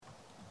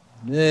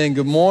Man,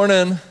 good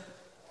morning.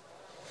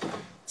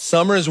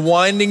 Summer is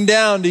winding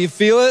down. Do you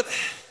feel it?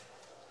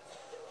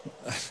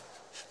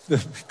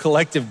 The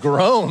collective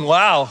groan.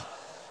 Wow.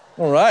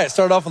 All right,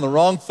 started off on the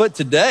wrong foot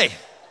today.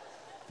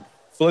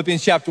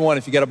 Philippians chapter 1,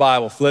 if you got a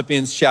Bible.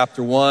 Philippians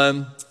chapter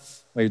 1.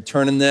 While you're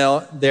turning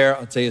there,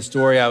 I'll tell you a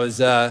story. I was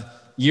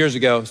years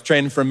ago, I was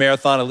training for a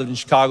marathon. I lived in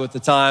Chicago at the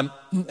time,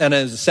 and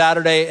it was a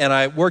Saturday, and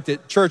I worked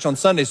at church on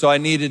Sunday, so I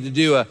needed to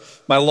do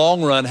my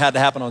long run had to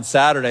happen on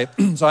Saturday,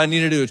 so I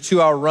needed to do a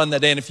 2-hour run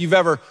that day. And if you've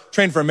ever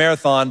trained for a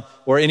marathon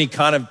or any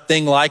kind of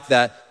thing like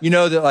that, you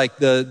know that like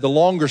the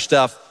longer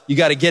stuff, you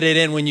got to get it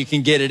in when you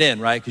can get it in,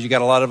 right? Because you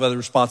got a lot of other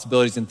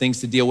responsibilities and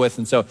things to deal with.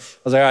 And so I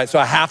was like, all right, so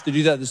I have to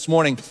do that this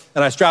morning.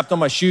 And I strapped on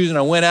my shoes and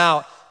I went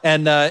out,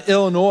 and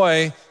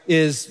Illinois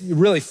is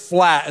really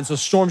flat, and so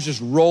storms just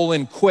roll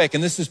in quick.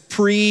 And this is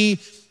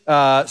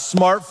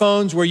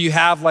smartphones where you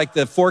have like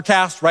the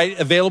forecast right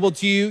available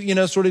to you, you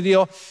know, sort of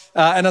deal.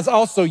 And I was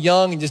also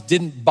young and just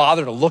didn't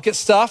bother to look at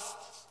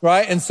stuff,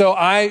 right? And so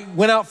I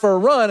went out for a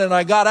run, and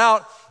I got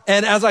out,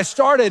 and as I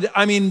started,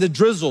 the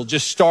drizzle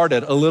just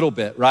started a little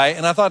bit, right?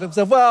 And I thought to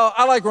myself, well,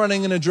 I like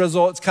running in a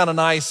drizzle. It's kind of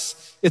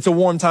nice. It's a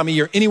warm time of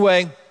year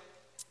anyway.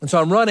 And so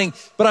I'm running,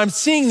 but I'm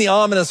seeing the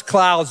ominous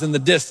clouds in the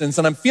distance,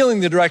 and I'm feeling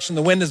the direction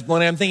the wind is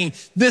blowing. I'm thinking,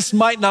 this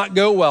might not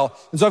go well.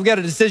 And so I've got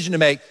a decision to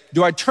make.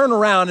 Do I turn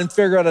around and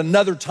figure out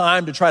another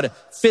time to try to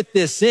fit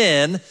this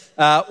in,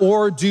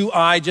 or do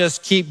I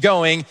just keep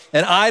going?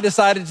 And I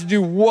decided to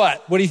do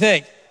what? What do you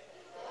think?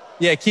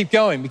 Yeah, keep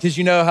going, because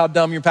you know how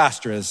dumb your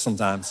pastor is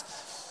sometimes.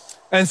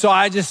 And so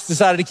I just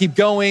decided to keep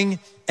going.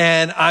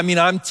 And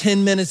I'm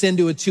 10 minutes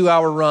into a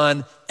 2-hour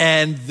run,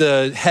 and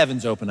the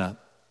heavens open up.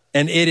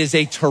 And it is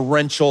a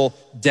torrential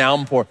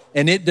downpour,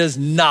 and it does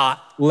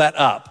not let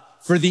up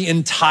for the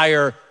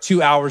entire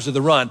 2 hours of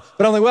the run.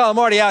 But I'm like, well, I'm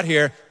already out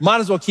here.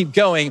 Might as well keep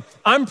going.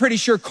 I'm pretty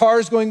sure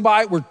cars going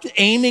by were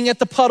aiming at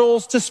the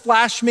puddles to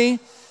splash me.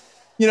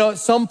 You know, at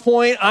some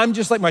point, I'm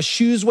just like, my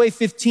shoes weigh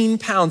 15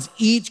 pounds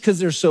each because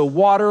they're so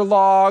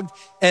waterlogged.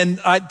 And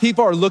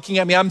people are looking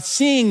at me. I'm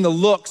seeing the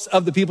looks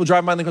of the people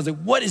driving by in the cars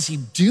like, what is he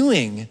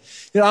doing? You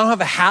know, I don't have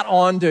a hat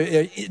on,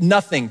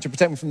 nothing to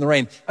protect me from the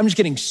rain. I'm just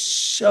getting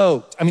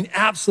soaked.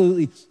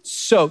 Absolutely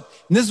soaked.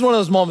 And this is one of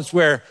those moments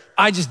where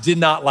I just did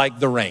not like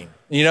the rain.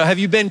 You know, have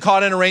you been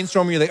caught in a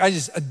rainstorm where you're like,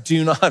 I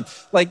do not,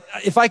 like,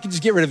 if I could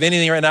just get rid of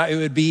anything right now, it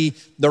would be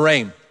the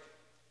rain.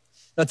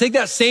 Now take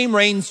that same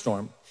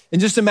rainstorm, and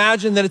just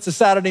imagine that it's a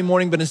Saturday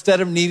morning, but instead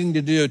of needing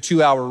to do a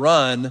 2-hour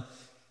run,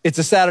 it's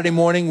a Saturday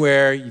morning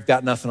where you've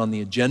got nothing on the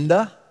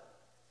agenda,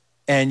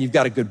 and you've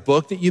got a good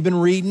book that you've been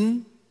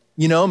reading.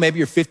 You know, maybe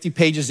you're 50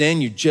 pages in,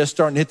 you're just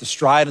starting to hit the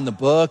stride in the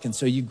book, and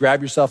so you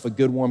grab yourself a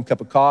good warm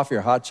cup of coffee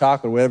or hot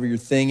chocolate or whatever your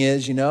thing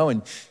is, you know,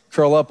 and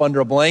curl up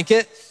under a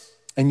blanket,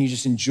 and you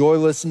just enjoy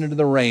listening to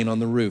the rain on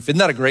the roof. Isn't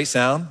that a great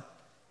sound?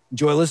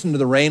 Enjoy listening to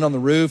the rain on the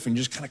roof, and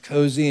just kind of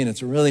cozy, and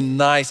it's a really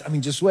nice,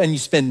 just when you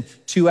spend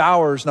 2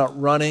 hours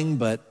not running,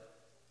 but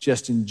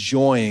just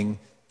enjoying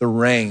the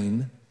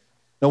rain.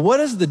 Now, what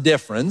is the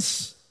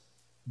difference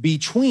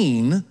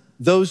between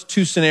those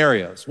two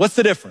scenarios? What's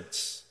the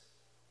difference?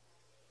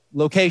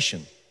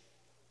 Location.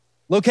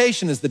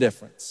 Location is the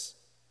difference.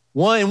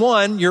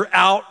 One, you're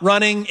out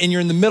running and you're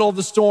in the middle of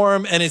the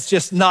storm and it's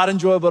just not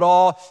enjoyable at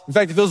all. In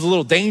fact, it feels a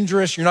little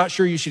dangerous. You're not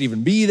sure you should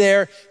even be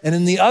there. And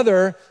in the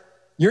other,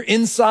 you're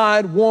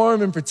inside,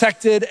 warm and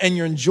protected, and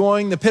you're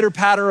enjoying the pitter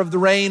patter of the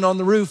rain on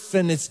the roof,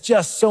 and it's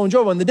just so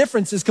enjoyable. And the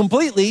difference is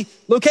completely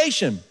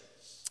location.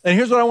 And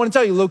here's what I want to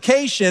tell you.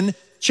 Location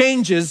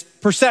changes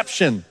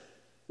perception.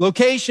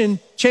 Location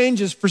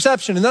changes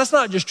perception. And that's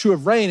not just true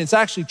of rain. It's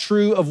actually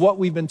true of what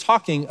we've been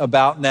talking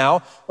about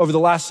now over the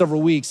last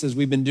several weeks as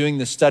we've been doing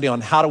this study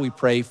on how do we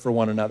pray for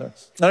one another.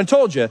 And I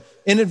told you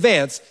in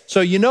advance,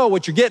 so you know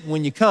what you're getting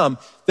when you come,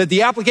 that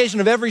the application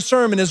of every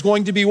sermon is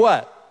going to be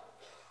what?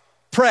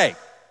 Pray.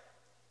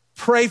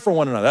 Pray for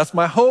one another. That's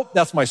my hope.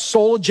 That's my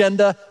sole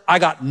agenda. I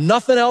got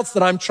nothing else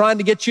that I'm trying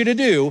to get you to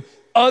do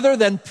other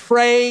than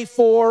pray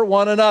for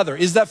one another.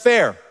 Is that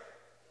fair?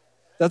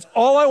 That's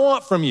all I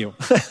want from you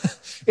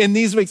in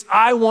these weeks.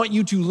 I want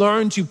you to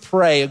learn to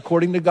pray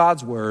according to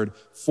God's word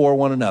for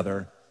one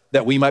another,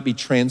 that we might be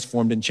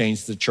transformed and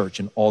changed as a church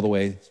in all the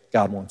ways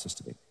God wants us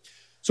to be.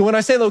 So when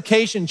I say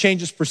location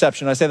changes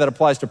perception, I say that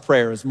applies to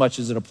prayer as much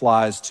as it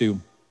applies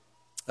to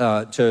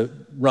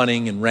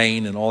running and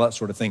rain and all that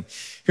sort of thing.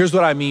 Here's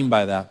what I mean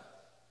by that.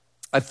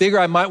 I figure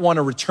I might want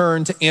to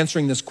return to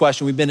answering this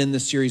question. We've been in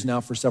this series now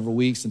for several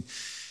weeks, and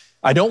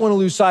I don't want to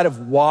lose sight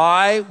of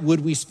why would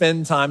we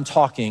spend time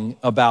talking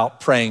about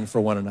praying for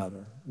one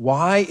another?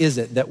 Why is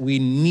it that we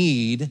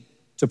need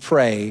to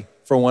pray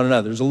for one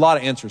another? There's a lot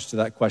of answers to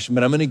that question,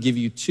 but I'm going to give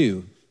you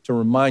two to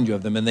remind you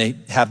of them, and they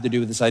have to do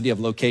with this idea of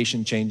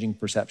location changing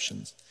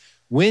perceptions.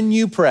 When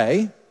you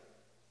pray,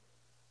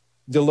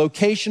 the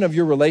location of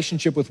your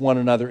relationship with one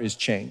another is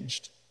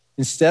changed.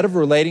 Instead of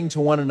relating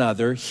to one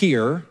another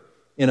here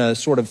in a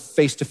sort of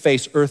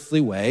face-to-face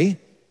earthly way,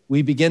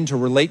 we begin to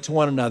relate to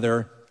one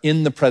another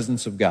in the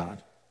presence of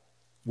God.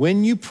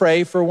 When you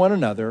pray for one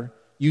another,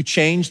 you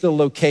change the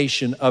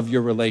location of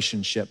your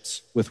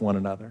relationships with one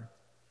another.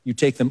 You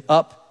take them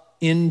up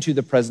into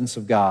the presence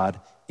of God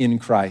in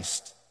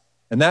Christ.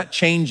 And that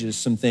changes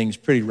some things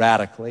pretty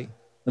radically.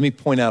 Let me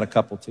point out a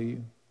couple to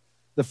you.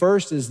 The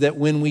first is that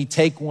when we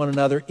take one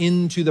another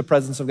into the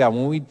presence of God,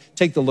 when we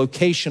take the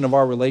location of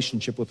our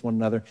relationship with one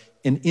another,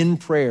 and in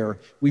prayer,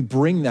 we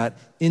bring that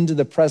into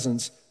the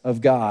presence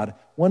of God,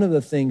 one of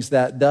the things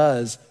that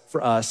does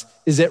for us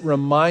is it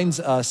reminds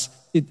us,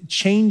 it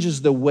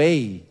changes the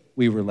way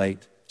we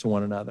relate to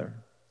one another.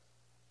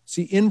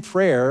 See, in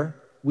prayer,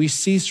 we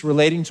cease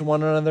relating to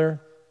one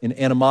another in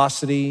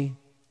animosity.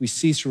 We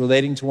cease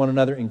relating to one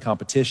another in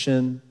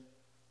competition.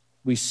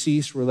 We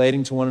cease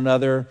relating to one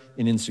another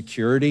in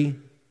insecurity.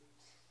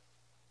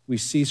 We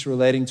cease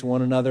relating to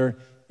one another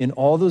in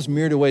all those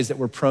myriad ways that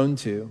we're prone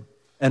to.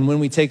 And when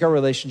we take our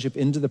relationship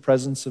into the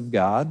presence of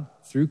God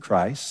through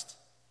Christ,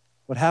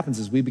 what happens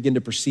is we begin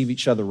to perceive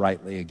each other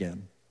rightly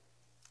again.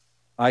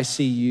 I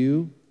see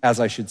you as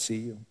I should see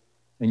you,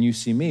 and you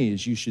see me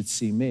as you should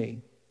see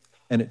me.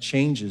 And it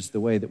changes the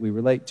way that we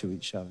relate to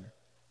each other.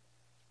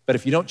 But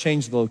if you don't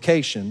change the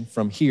location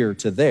from here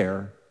to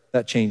there,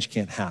 that change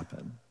can't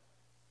happen.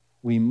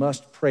 We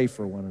must pray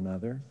for one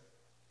another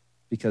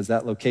because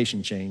that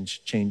location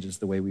change changes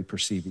the way we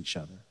perceive each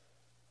other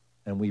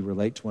and we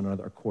relate to one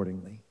another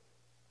accordingly.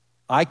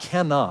 I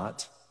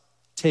cannot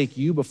take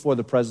you before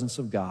the presence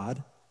of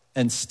God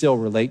and still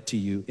relate to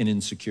you in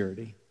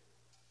insecurity.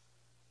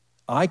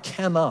 I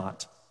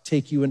cannot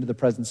take you into the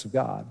presence of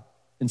God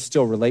and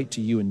still relate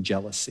to you in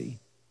jealousy.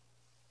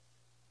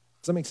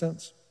 Does that make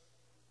sense?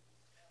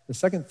 The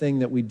second thing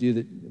that we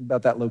do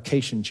about that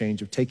location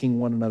change of taking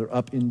one another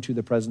up into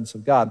the presence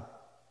of God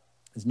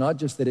is not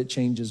just that it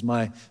changes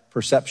my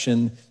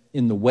perception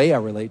in the way I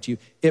relate to you,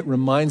 it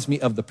reminds me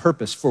of the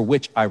purpose for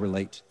which I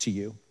relate to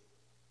you.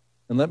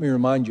 And let me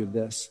remind you of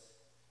this.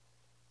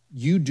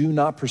 You do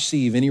not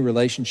perceive any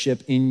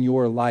relationship in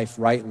your life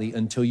rightly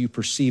until you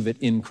perceive it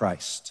in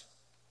Christ.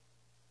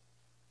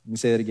 Let me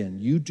say that again.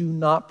 You do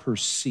not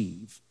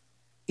perceive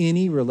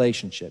any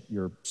relationship,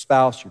 your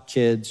spouse, your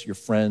kids, your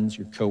friends,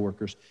 your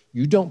coworkers,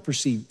 you don't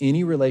perceive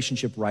any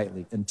relationship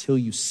rightly until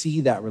you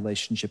see that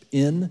relationship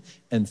in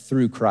and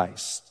through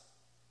Christ.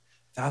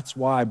 That's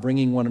why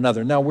bringing one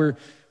another. Now we're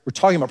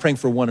talking about praying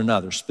for one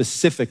another.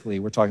 Specifically,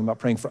 we're talking about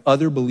praying for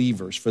other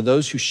believers, for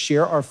those who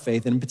share our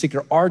faith, and in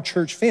particular, our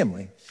church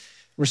family.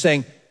 We're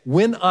saying,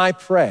 when I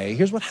pray,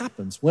 here's what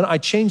happens. When I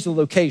change the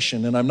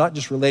location, and I'm not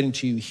just relating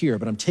to you here,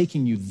 but I'm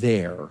taking you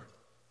there,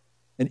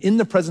 and in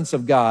the presence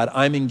of God,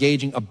 I'm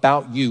engaging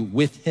about you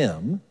with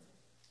him,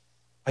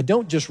 I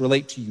don't just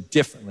relate to you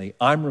differently.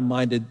 I'm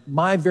reminded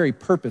my very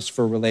purpose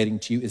for relating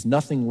to you is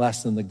nothing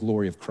less than the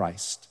glory of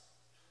Christ.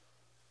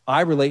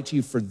 I relate to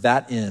you for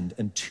that end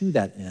and to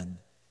that end.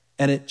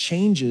 And it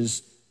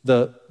changes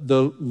the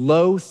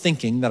low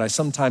thinking that I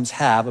sometimes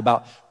have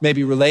about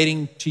maybe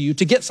relating to you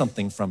to get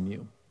something from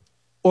you,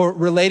 or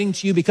relating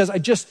to you because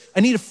I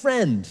need a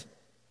friend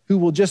who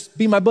will just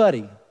be my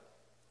buddy,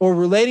 or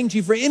relating to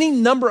you for any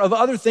number of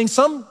other things,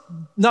 some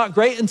not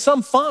great and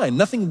some fine.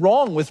 Nothing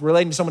wrong with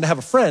relating to someone to have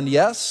a friend,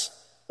 yes?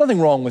 Nothing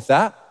wrong with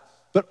that.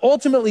 But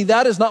ultimately,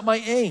 that is not my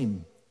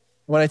aim.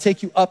 When I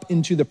take you up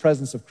into the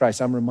presence of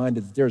Christ, I'm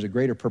reminded that there is a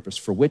greater purpose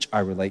for which I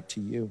relate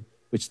to you,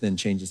 which then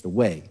changes the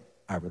way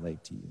I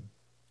relate to you.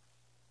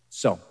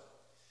 So,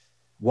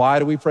 why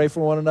do we pray for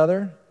one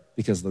another?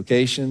 Because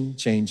location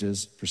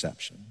changes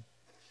perception.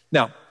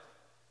 Now,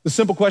 the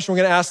simple question we're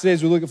going to ask today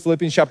as we look at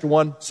Philippians chapter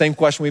 1, same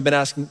question we've been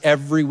asking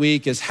every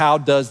week is, how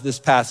does this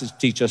passage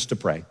teach us to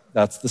pray?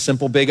 That's the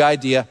simple big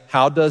idea.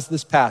 How does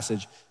this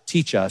passage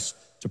teach us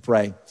to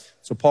pray?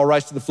 So Paul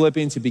writes to the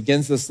Philippians, he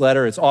begins this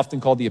letter. It's often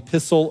called the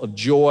epistle of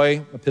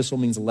joy. Epistle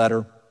means a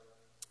letter.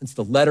 It's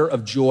the letter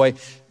of joy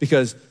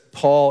because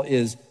Paul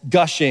is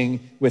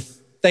gushing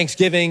with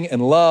thanksgiving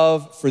and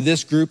love for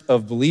this group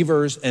of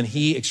believers, and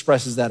he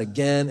expresses that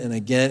again and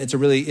again.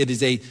 It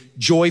is a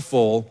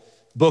joyful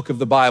book of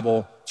the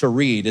Bible to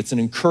read. It's an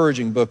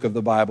encouraging book of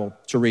the Bible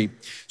to read.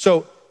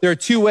 So there are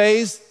two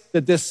ways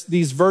that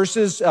these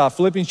verses,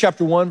 Philippians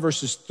chapter 1,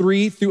 verses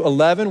 3 through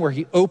 11, where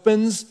he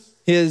opens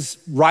his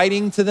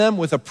writing to them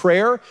with a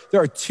prayer.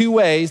 There are two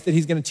ways that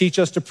he's going to teach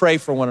us to pray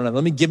for one another.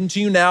 Let me give them to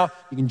you now.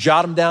 You can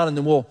jot them down and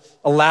then we'll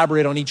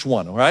elaborate on each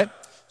one, all right?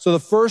 So the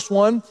first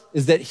one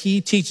is that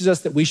he teaches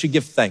us that we should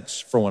give thanks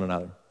for one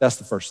another. That's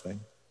the first thing.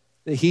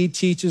 That he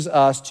teaches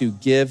us to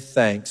give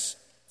thanks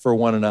for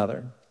one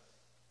another.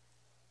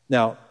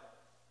 Now,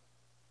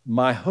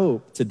 my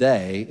hope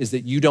today is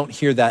that you don't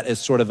hear that as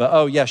sort of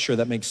oh, yeah, sure,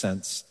 that makes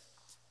sense,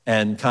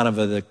 and kind of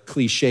the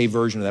cliche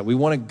version of that. We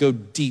want to go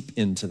deep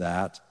into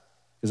that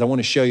because I want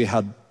to show you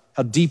how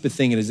deep a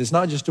thing it is. It's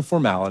not just a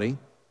formality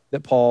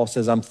that Paul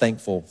says, I'm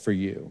thankful for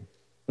you.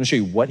 I'm going to show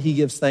you what he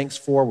gives thanks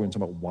for. We're going to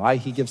talk about why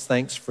he gives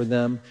thanks for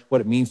them,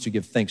 what it means to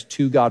give thanks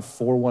to God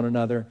for one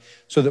another,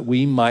 so that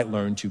we might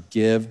learn to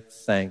give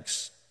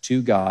thanks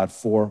to God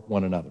for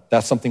one another.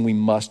 That's something we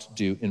must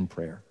do in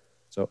prayer.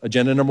 So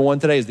agenda number one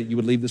today is that you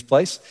would leave this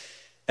place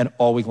and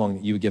all week long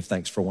that you would give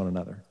thanks for one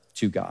another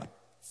to God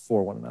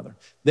for one another.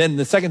 Then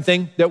the second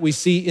thing that we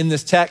see in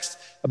this text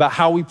about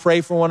how we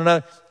pray for one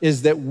another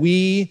is that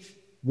we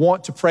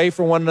want to pray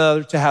for one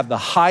another to have the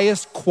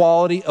highest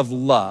quality of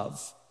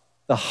love,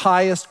 the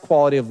highest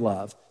quality of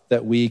love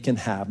that we can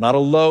have. Not a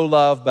low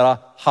love, but a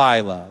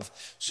high love.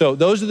 So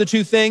those are the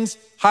two things,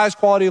 highest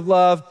quality of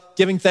love,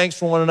 giving thanks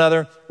for one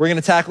another. We're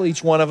gonna tackle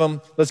each one of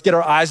them. Let's get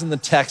our eyes on the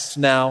text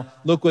now.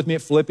 Look with me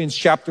at Philippians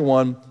chapter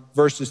 1,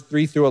 verses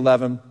 3 through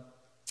 11.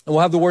 And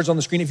we'll have the words on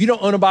the screen. If you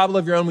don't own a Bible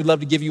of your own, we'd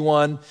love to give you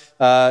one.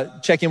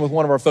 Check in with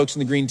one of our folks in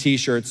the green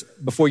t-shirts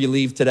before you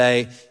leave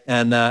today,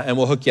 and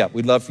we'll hook you up.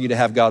 We'd love for you to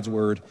have God's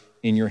word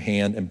in your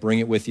hand and bring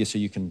it with you so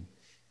you can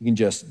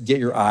just get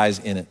your eyes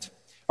in it.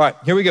 All right,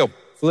 here we go.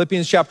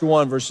 Philippians chapter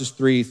 1, verses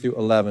 3 through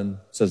 11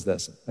 says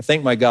this. I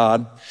thank my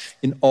God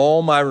in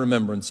all my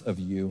remembrance of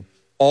you,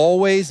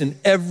 always in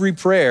every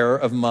prayer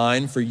of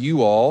mine for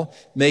you all,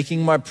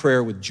 making my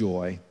prayer with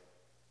joy,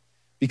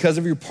 because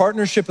of your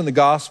partnership in the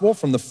gospel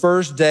from the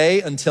first day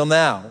until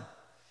now.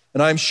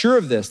 And I am sure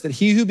of this, that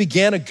he who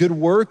began a good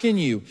work in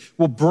you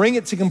will bring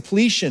it to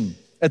completion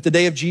at the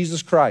day of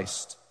Jesus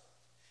Christ.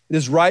 It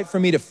is right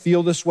for me to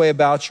feel this way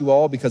about you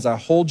all because I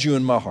hold you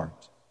in my heart.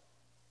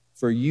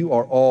 For you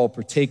are all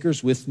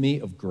partakers with me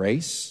of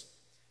grace,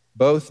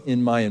 both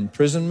in my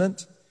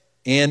imprisonment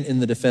and in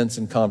the defense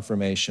and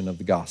confirmation of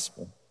the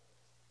gospel.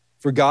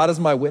 For God is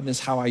my witness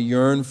how I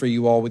yearn for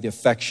you all with the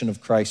affection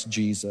of Christ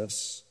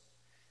Jesus.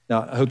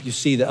 Now, I hope you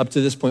see that up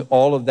to this point,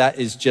 all of that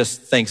is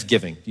just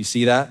thanksgiving. Do you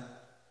see that?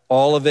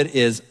 All of it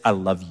is, I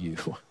love you.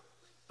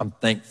 I'm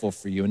thankful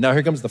for you. And now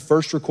here comes the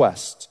first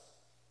request.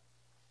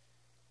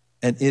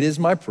 And it is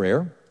my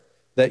prayer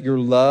that your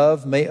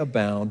love may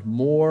abound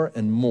more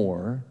and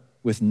more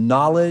with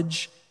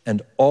knowledge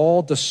and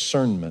all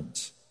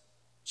discernment,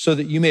 so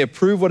that you may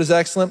approve what is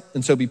excellent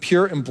and so be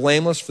pure and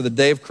blameless for the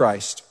day of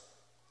Christ,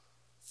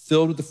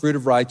 filled with the fruit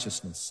of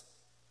righteousness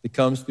that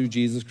comes through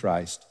Jesus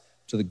Christ,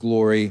 to the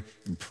glory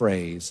and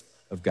praise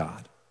of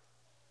God.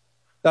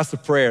 That's the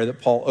prayer that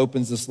Paul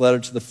opens this letter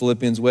to the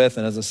Philippians with.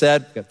 And as I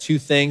said, we've got two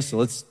things, so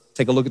let's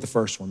take a look at the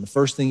first one. The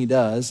first thing he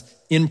does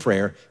in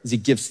prayer is he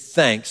gives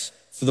thanks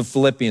for the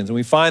Philippians. And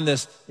we find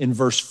this in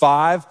verse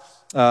 5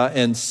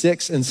 and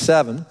 6 and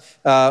 7,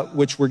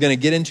 which we're gonna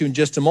get into in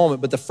just a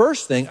moment. But the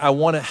first thing I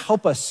wanna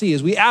help us see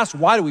is we ask,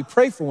 why do we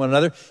pray for one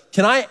another?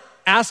 Can I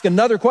ask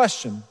another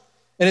question?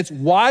 And it's,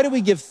 why do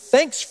we give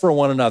thanks for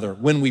one another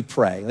when we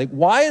pray? Like,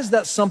 why is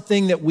that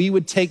something that we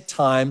would take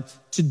time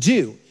to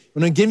do?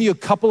 I'm gonna give you a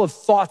couple of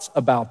thoughts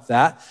about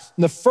that.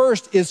 And the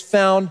first is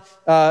found,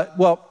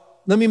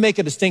 let me make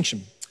a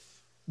distinction.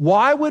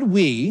 Why would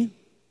we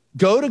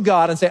go to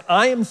God and say,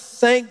 I am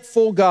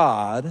thankful,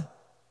 God,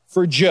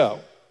 for Joe?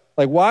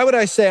 Like, why would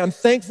I say, I'm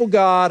thankful,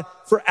 God,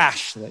 for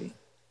Ashley,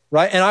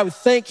 right? And I would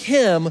thank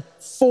him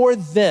for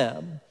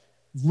them,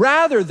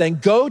 rather than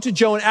go to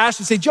Joe and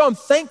Ashley and say, Joe, I'm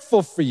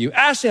thankful for you.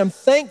 Ashley, I'm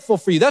thankful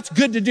for you. That's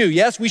good to do.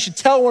 Yes, we should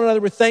tell one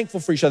another we're thankful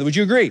for each other. Would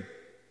you agree?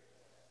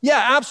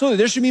 Yeah, absolutely.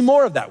 There should be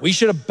more of that. We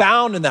should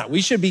abound in that.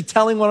 We should be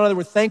telling one another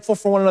we're thankful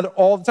for one another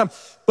all the time.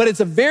 But it's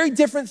a very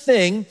different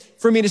thing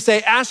for me to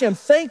say, Ashley, I'm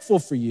thankful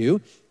for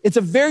you. It's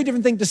a very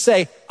different thing to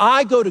say,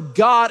 I go to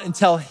God and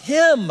tell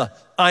him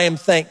I am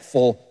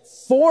thankful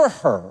for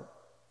her.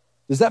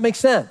 Does that make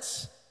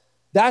sense?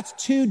 That's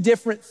two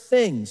different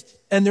things.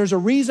 And there's a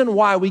reason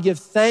why we give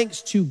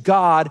thanks to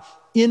God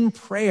in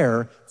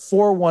prayer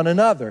for one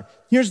another.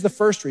 Here's the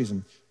first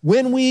reason.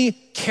 When we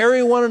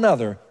carry one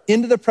another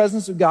into the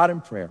presence of God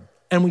in prayer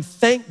and we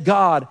thank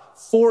God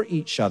for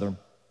each other,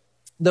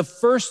 the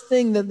first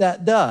thing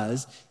that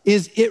does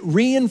is it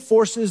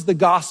reinforces the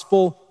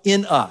gospel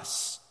in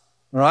us,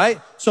 all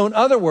right? So in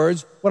other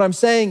words, what I'm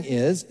saying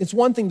is, it's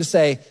one thing to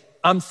say,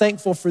 I'm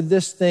thankful for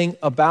this thing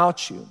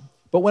about you.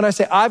 But when I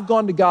say I've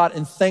gone to God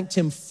and thanked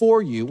him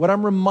for you, what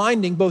I'm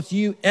reminding both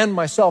you and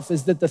myself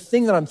is that the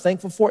thing that I'm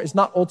thankful for is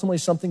not ultimately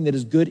something that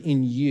is good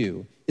in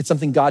you. It's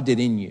something God did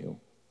in you.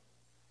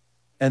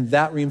 And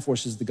that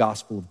reinforces the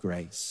gospel of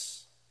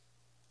grace.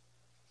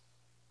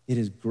 It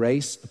is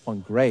grace upon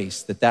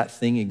grace that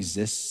thing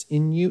exists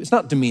in you. It's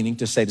not demeaning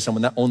to say to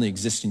someone that only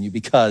exists in you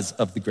because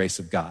of the grace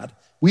of God.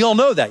 We all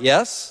know that,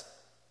 yes?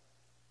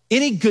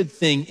 Any good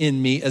thing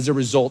in me as a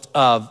result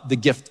of the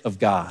gift of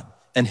God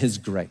and his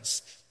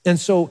grace. And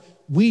so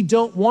we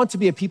don't want to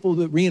be a people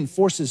that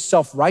reinforces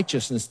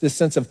self-righteousness, this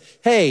sense of,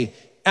 hey,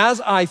 as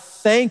I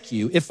thank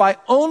you, if I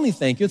only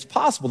thank you, it's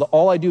possible that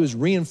all I do is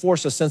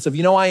reinforce a sense of,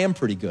 I am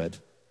pretty good.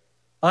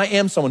 I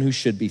am someone who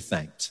should be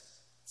thanked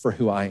for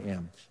who I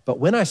am. But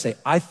when I say,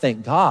 I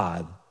thank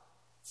God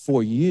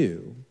for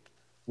you,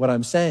 what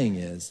I'm saying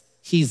is,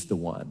 he's the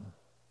one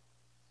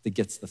that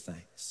gets the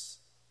thanks.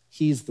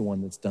 He's the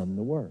one that's done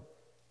the work.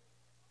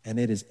 And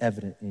it is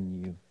evident in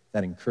you.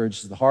 That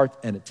encourages the heart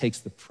and it takes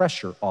the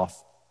pressure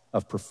off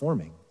of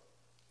performing.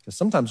 Because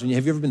sometimes have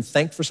you ever been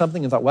thanked for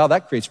something and thought, wow,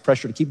 that creates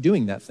pressure to keep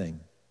doing that thing?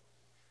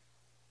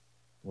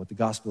 What the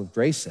gospel of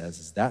grace says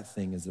is that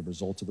thing is the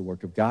result of the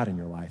work of God in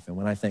your life. And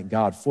when I thank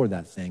God for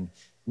that thing,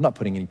 I'm not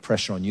putting any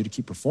pressure on you to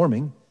keep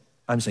performing.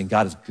 I'm saying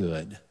God is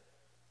good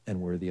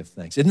and worthy of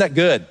thanks. Isn't that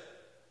good?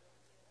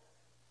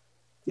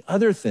 The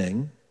other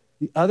thing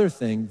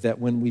that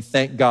when we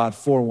thank God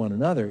for one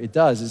another, it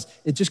does is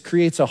it just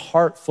creates a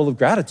heart full of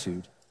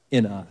gratitude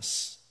in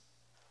us.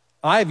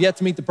 I have yet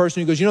to meet the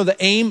person who goes,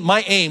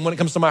 my aim when it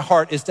comes to my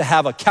heart is to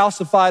have a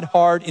calcified,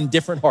 hard,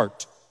 indifferent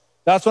heart.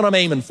 That's what I'm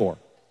aiming for.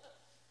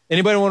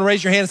 Anybody want to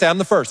raise your hand and say, I'm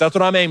the first. That's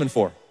what I'm aiming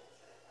for.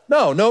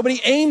 No, nobody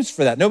aims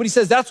for that. Nobody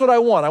says, that's what I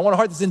want. I want a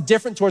heart that's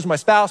indifferent towards my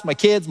spouse, my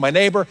kids, my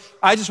neighbor.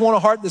 I just want a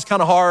heart that's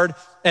kind of hard,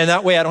 and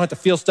that way I don't have to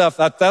feel stuff.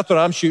 That's what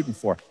I'm shooting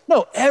for.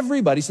 No,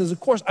 everybody says, of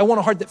course, I want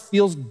a heart that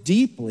feels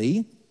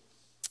deeply.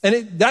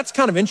 And that's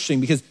kind of interesting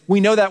because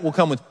we know that will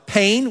come with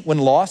pain when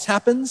loss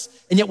happens,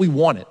 and yet we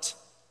want it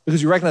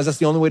because we recognize that's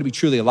the only way to be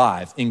truly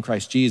alive in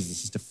Christ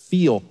Jesus is to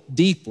feel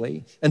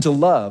deeply and to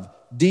love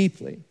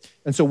deeply.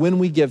 And so when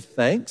we give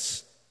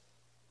thanks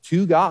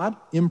to God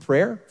in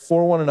prayer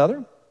for one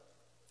another,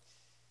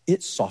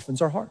 it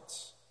softens our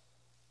hearts.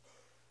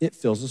 It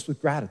fills us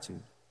with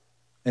gratitude.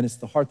 And it's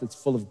the heart that's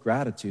full of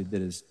gratitude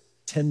that is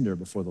tender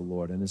before the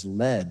Lord and is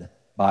led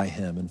by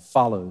him and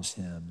follows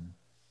him,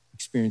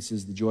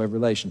 experiences the joy of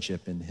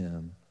relationship in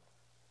him.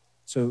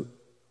 So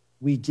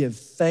we give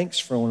thanks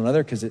for one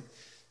another because it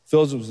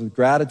fills us with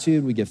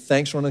gratitude. We give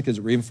thanks for one another because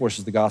it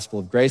reinforces the gospel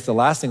of grace. The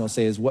last thing I'll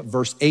say is what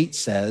verse 8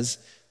 says.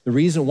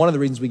 One of the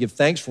reasons we give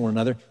thanks for one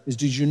another is,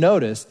 did you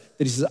notice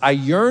that he says, I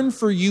yearn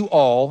for you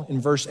all,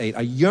 in verse 8,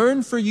 I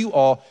yearn for you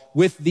all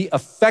with the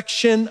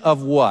affection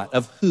of what?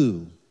 Of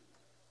who?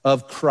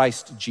 Of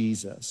Christ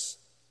Jesus.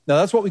 Now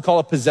that's what we call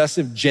a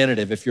possessive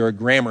genitive if you're a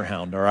grammar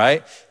hound, all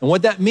right? And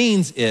what that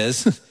means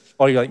is,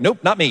 well, you're like,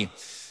 nope, not me.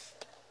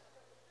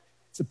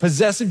 It's a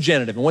possessive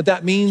genitive. And what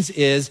that means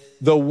is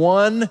the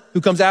one who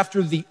comes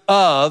after the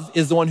of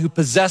is the one who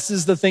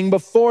possesses the thing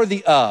before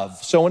the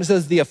of. So when it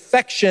says the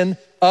affection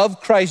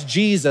of Christ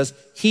Jesus,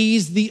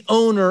 he's the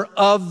owner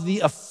of the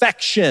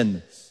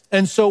affection.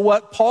 And so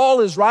what Paul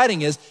is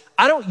writing is,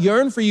 I don't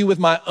yearn for you with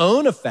my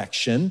own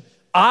affection.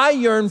 I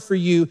yearn for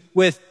you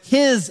with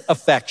his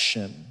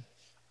affection.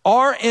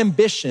 Our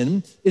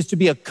ambition is to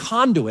be a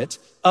conduit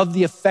of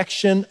the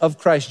affection of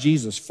Christ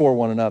Jesus for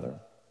one another.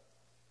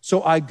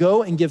 So I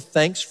go and give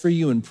thanks for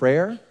you in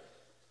prayer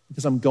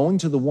because I'm going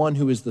to the one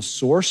who is the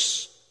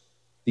source,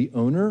 the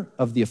owner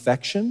of the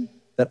affection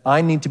that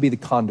I need to be the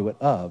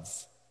conduit of.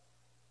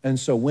 And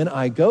so when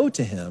I go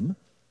to him,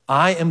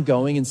 I am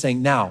going and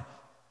saying, now,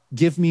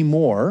 give me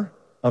more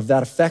of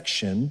that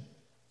affection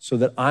so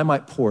that I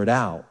might pour it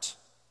out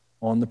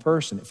on the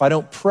person. If I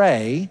don't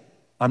pray,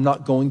 I'm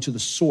not going to the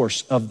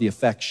source of the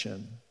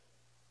affection,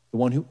 the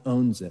one who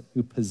owns it,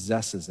 who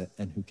possesses it,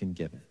 and who can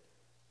give it.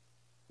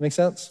 Make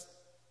sense?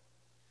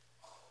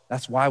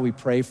 That's why we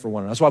pray for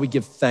one another. That's why we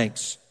give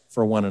thanks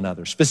for one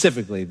another.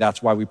 Specifically,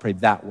 that's why we pray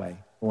that way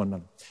for one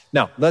another.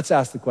 Now, let's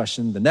ask the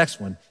question. The next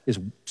one is,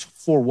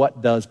 for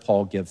what does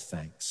Paul give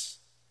thanks?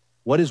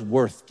 What is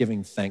worth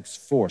giving thanks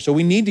for? So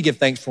we need to give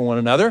thanks for one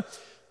another.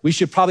 We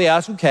should probably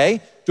ask, okay,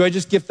 do I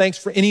just give thanks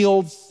for any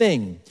old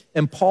thing?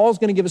 And Paul's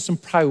going to give us some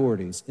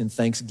priorities in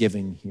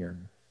thanksgiving here.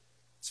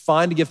 It's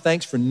fine to give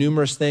thanks for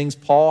numerous things.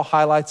 Paul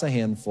highlights a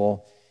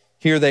handful.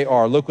 Here they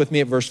are. Look with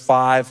me at verse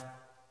 5.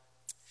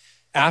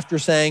 After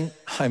saying,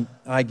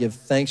 I give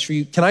thanks for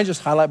you. Can I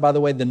just highlight, by the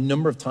way, the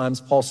number of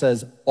times Paul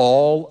says,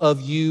 all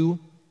of you,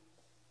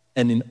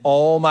 and in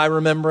all my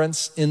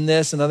remembrance in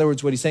this? In other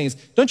words, what he's saying is,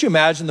 don't you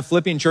imagine the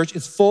Philippian church?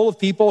 It's full of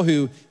people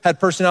who had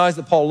personalities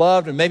that Paul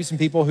loved and maybe some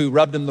people who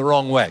rubbed him the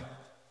wrong way.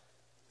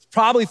 It's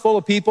probably full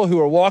of people who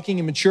are walking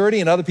in maturity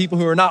and other people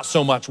who are not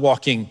so much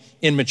walking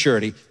in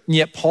maturity. And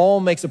yet Paul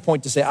makes a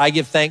point to say, I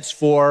give thanks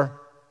for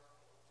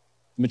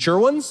the mature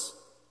ones,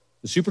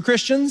 the super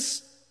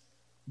Christians,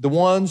 the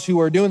ones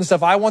who are doing the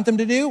stuff I want them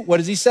to do. What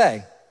does he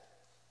say?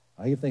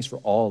 I give thanks for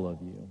all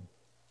of you.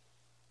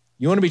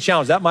 You want to be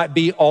challenged? That might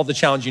be all the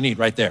challenge you need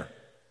right there.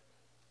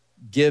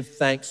 Give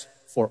thanks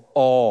for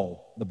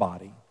all the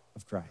body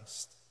of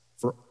Christ,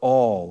 for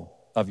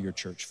all of your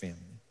church family.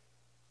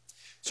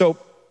 So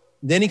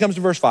then he comes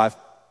to verse 5,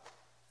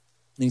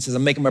 and he says,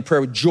 I'm making my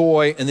prayer with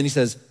joy. And then he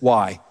says,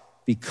 why?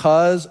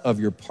 Because of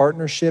your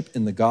partnership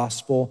in the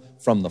gospel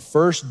from the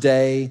first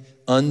day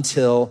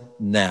until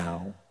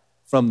now.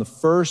 From the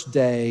first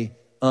day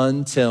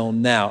until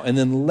now. And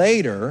then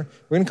later,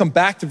 we're going to come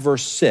back to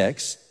verse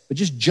 6, but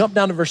just jump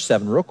down to verse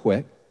 7 real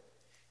quick.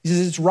 He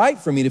says, it's right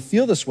for me to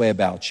feel this way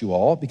about you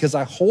all because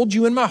I hold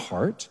you in my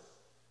heart,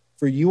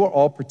 for you are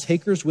all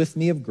partakers with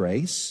me of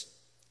grace,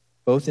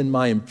 both in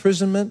my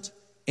imprisonment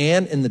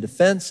and in the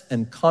defense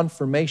and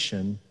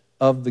confirmation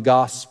of the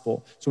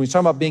gospel. So when he's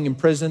talking about being in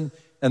prison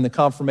and the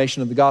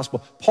confirmation of the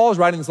gospel, Paul is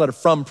writing this letter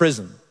from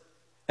prison.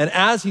 And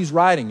as he's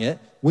writing it,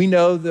 we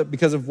know that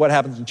because of what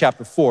happens in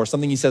chapter 4,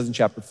 something he says in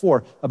chapter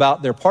 4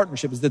 about their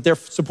partnership is that they're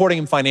supporting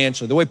him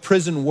financially. The way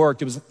prison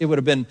worked, it would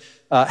have been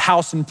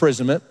house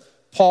imprisonment.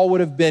 Paul would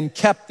have been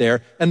kept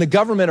there, and the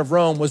government of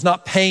Rome was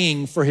not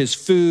paying for his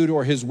food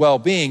or his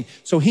well-being.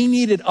 So he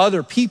needed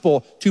other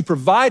people to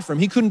provide for him.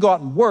 He couldn't go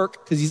out and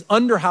work because he's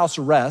under house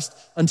arrest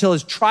until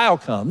his trial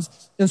comes.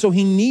 And so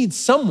he needs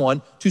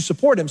someone to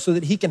support him so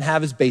that he can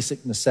have his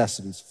basic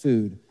necessities,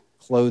 food,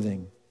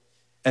 clothing.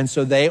 And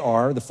so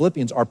the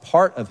Philippians are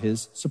part of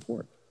his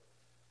support.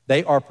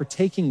 They are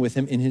partaking with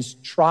him in his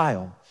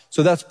trial.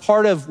 So that's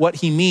part of what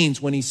he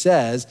means when he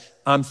says,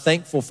 I'm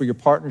thankful for your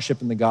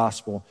partnership in the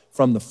gospel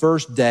from the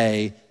first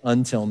day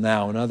until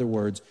now. In other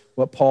words,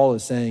 what Paul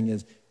is saying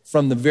is,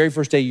 from the very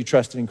first day you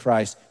trusted in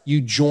Christ, you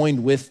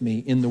joined with me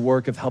in the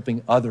work of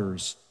helping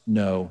others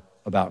know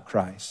about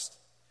Christ.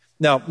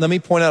 Now, let me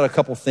point out a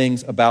couple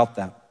things about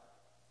that.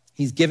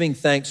 He's giving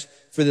thanks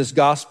for this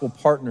gospel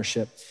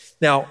partnership.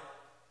 Now,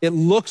 it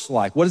looks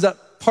like, what does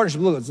that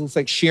partnership look like? It looks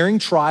like sharing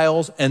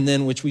trials, and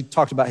then, which we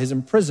talked about, his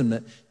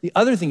imprisonment. The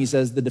other thing he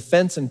says, the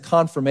defense and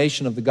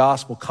confirmation of the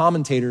gospel.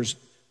 Commentators,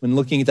 when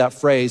looking at that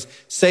phrase,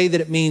 say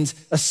that it means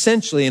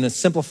essentially, in a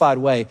simplified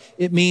way,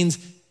 it means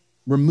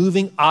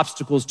removing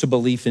obstacles to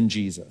belief in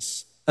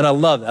Jesus. And I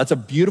love that. That's a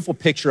beautiful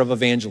picture of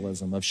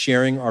evangelism, of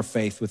sharing our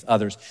faith with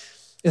others.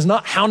 It's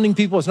not hounding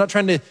people. It's not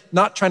trying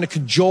to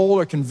cajole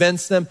or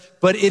convince them,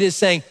 but it is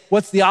saying,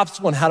 what's the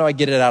obstacle and how do I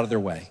get it out of their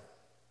way?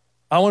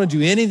 I want to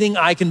do anything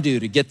I can do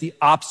to get the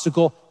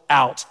obstacle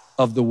out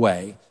of the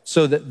way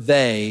so that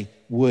they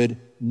would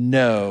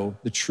know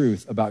the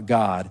truth about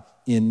God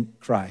in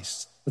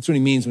Christ. That's what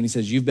he means when he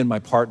says, you've been my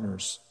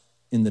partners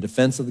in the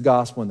defense of the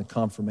gospel and the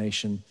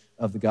confirmation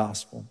of the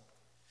gospel.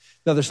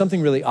 Now, there's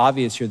something really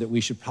obvious here that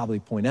we should probably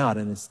point out,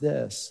 and it's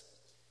this.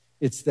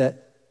 It's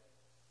that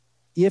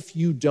if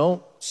you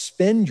don't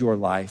spend your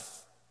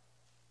life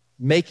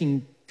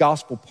making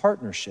gospel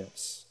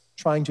partnerships,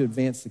 trying to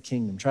advance the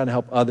kingdom, trying to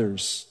help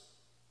others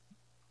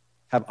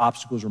have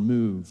obstacles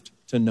removed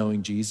to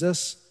knowing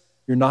Jesus,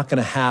 you're not going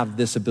to have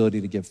this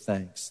ability to give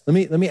thanks.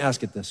 Let me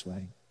ask it this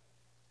way.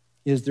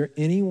 Is there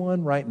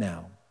anyone right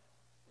now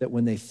that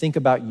when they think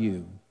about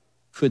you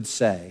could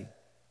say,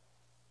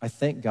 I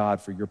thank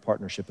God for your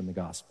partnership in the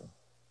gospel?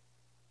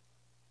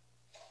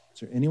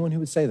 Is there anyone who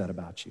would say that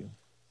about you?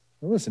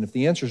 Well, listen, if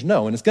the answer is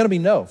no, and it's going to be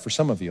no for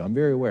some of you, I'm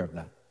very aware of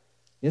that.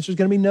 The answer is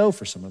going to be no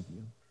for some of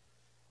you.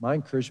 My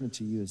encouragement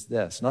to you is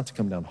this, not to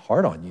come down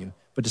hard on you,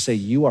 but to say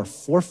you are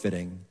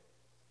forfeiting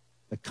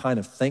the kind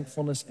of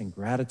thankfulness and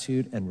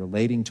gratitude and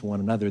relating to one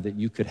another that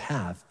you could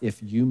have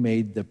if you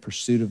made the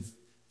pursuit of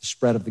the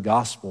spread of the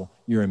gospel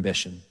your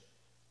ambition.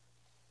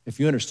 If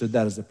you understood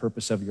that as the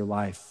purpose of your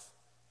life,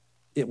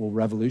 it will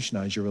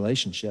revolutionize your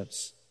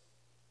relationships.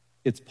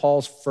 It's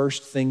Paul's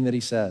first thing that he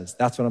says.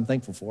 That's what I'm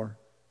thankful for.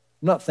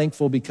 I'm not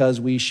thankful because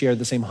we share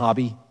the same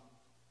hobby.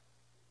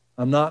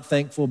 I'm not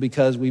thankful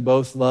because we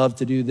both love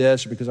to do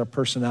this or because our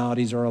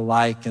personalities are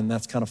alike and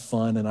that's kind of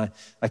fun and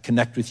I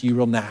connect with you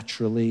real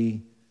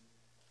naturally.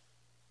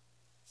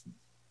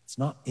 It's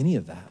not any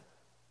of that.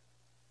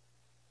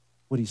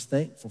 What he's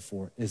thankful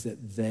for is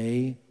that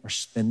they are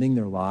spending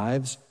their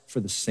lives for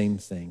the same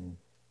thing.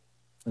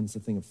 And it's the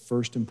thing of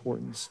first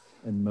importance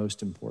and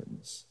most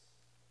importance.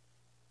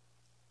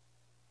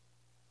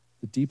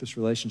 The deepest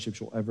relationships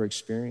you'll ever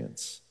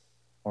experience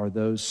are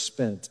those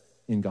spent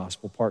in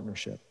gospel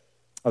partnership.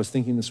 I was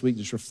thinking this week,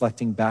 just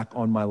reflecting back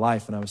on my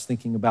life, and I was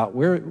thinking about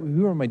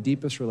who are my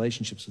deepest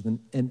relationships with,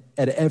 and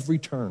at every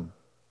turn,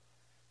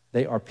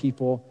 they are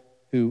people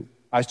who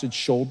I stood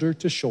shoulder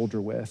to shoulder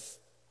with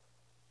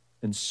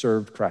and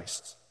served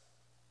Christ.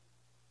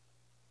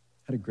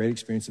 I had a great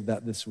experience of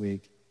that this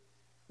week.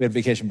 We had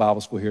Vacation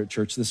Bible School here at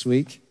church this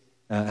week.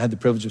 I had the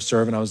privilege of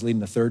serving. I was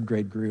leading a third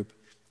grade group.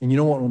 And you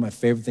know what one of my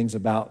favorite things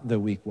about the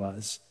week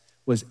was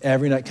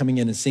every night coming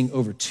in and seeing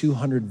over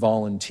 200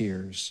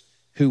 volunteers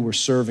who were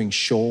serving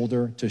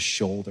shoulder to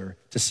shoulder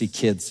to see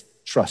kids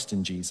trust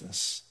in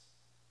Jesus.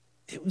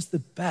 It was the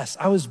best.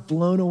 I was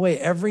blown away.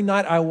 Every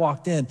night I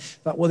walked in,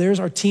 thought, well, there's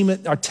our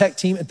tech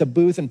team at the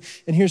booth, and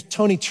here's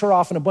Tony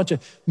Turoff and a bunch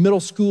of middle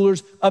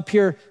schoolers up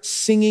here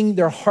singing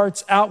their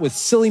hearts out with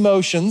silly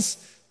motions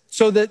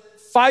so that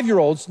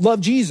 5-year-olds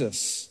love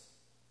Jesus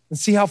and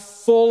see how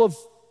full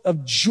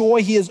of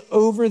joy he is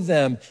over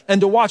them,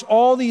 and to watch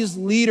all these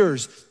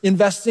leaders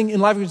investing in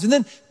life groups. And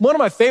then one of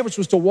my favorites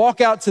was to walk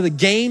out to the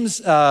games,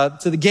 to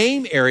the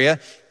game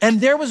area,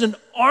 and there was an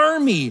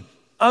army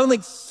of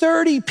like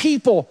 30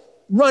 people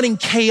running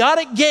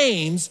chaotic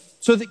games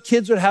so that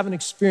kids would have an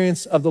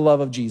experience of the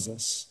love of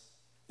Jesus.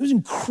 It was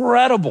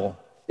incredible.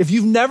 If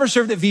you've never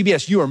served at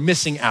VBS, you are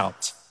missing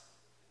out.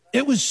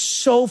 It was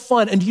so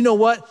fun. And you know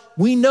what?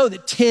 We know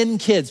that 10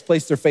 kids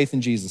placed their faith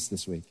in Jesus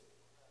this week.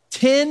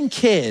 10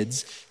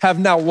 kids have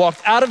now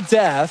walked out of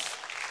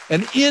death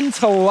and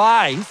into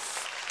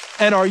life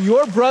and are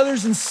your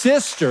brothers and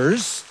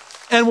sisters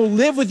and will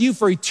live with you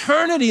for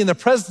eternity in the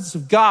presence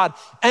of God.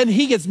 And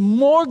he gets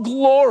more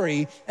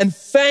glory and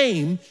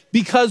fame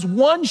because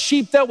one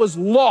sheep that was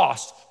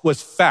lost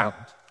was found.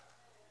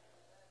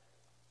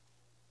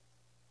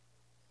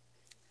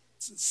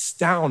 It's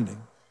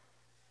astounding.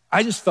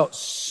 I just felt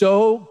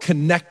so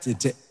connected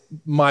to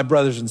my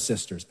brothers and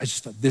sisters. I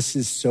just thought, this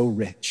is so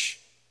rich.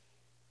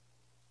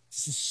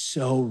 This is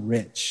so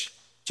rich.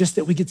 Just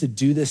that we get to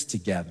do this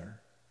together.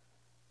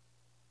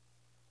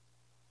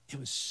 It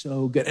was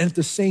so good. And at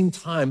the same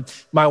time,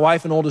 my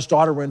wife and oldest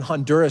daughter were in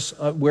Honduras,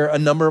 where a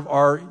number of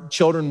our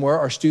children were,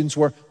 our students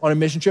were on a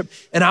mission trip.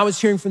 And I was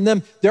hearing from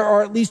them, there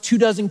are at least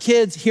 24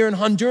 kids here in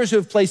Honduras who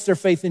have placed their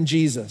faith in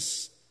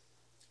Jesus.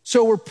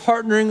 So we're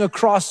partnering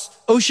across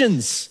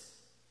oceans,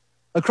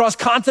 across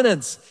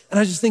continents. And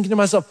I was just thinking to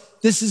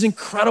myself, this is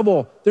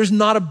incredible. There's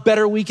not a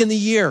better week in the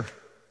year.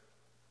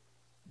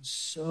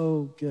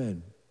 So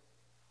good.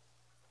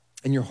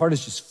 And your heart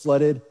is just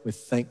flooded with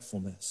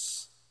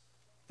thankfulness.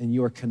 And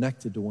you are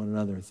connected to one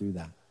another through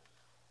that.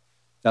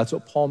 That's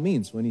what Paul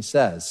means when he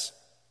says,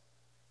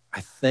 I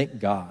thank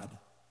God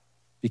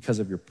because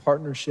of your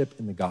partnership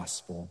in the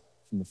gospel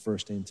from the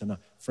first day until now.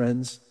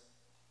 Friends,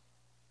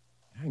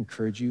 I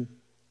encourage you,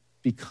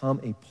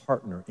 become a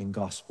partner in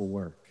gospel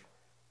work.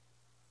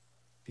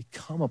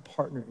 Become a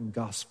partner in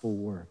gospel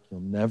work.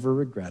 You'll never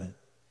regret it.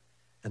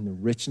 And the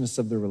richness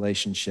of the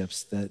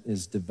relationships that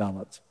is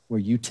developed, where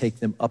you take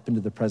them up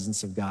into the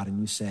presence of God and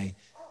you say,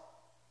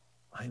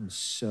 I am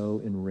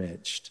so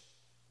enriched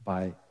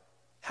by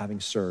having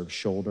served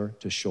shoulder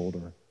to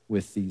shoulder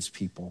with these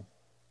people.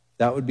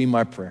 That would be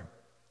my prayer,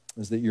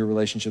 is that your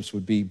relationships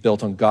would be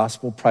built on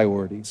gospel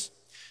priorities.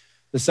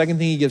 The second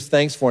thing he gives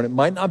thanks for, and it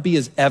might not be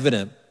as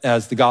evident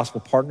as the gospel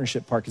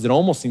partnership part, because it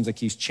almost seems like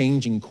he's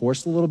changing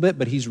course a little bit,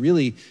 but he's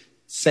really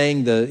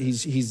saying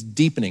he's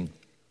deepening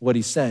what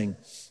he's saying.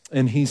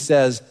 And he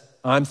says,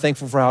 I'm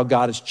thankful for how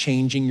God is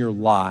changing your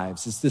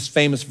lives. It's this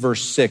famous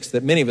verse 6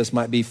 that many of us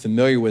might be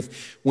familiar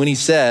with when he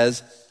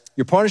says,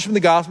 your partnership in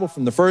the gospel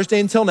from the first day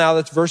until now,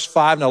 that's verse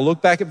 5. Now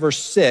look back at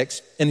verse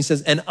 6, and he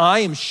says, and I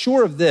am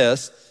sure of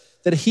this,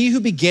 that he who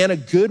began a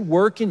good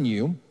work in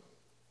you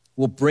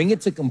will bring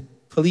it to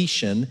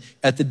completion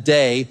at the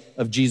day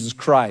of Jesus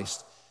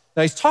Christ.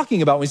 Now he's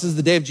talking about, when he says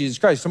the day of Jesus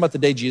Christ, he's talking about the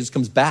day Jesus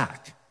comes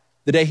back.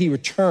 The day he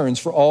returns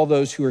for all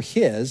those who are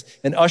his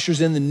and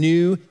ushers in the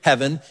new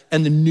heaven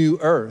and the new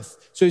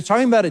earth. So he's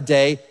talking about a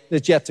day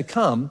that's yet to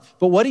come.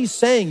 But what he's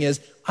saying is,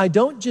 I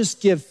don't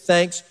just give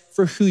thanks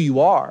for who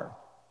you are.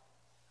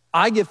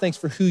 I give thanks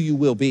for who you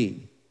will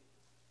be.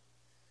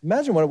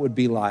 Imagine what it would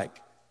be like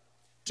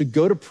to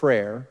go to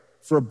prayer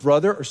for a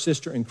brother or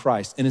sister in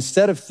Christ, and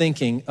instead of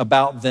thinking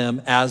about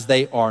them as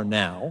they are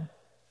now,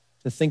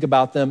 to think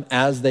about them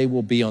as they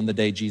will be on the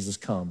day Jesus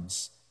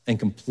comes and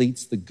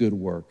completes the good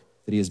work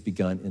that he has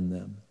begun in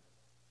them.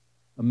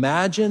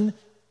 Imagine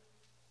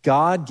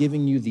God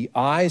giving you the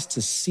eyes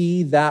to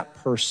see that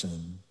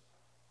person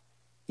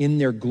in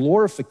their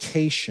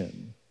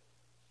glorification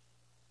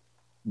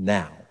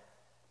now.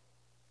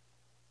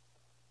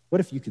 What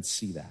if you could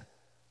see that?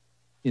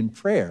 In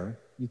prayer,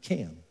 you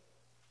can,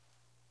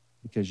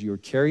 because you're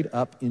carried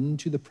up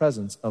into the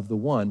presence of the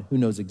one who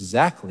knows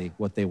exactly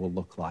what they will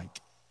look like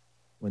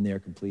when they are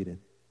completed.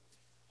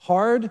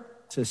 Hard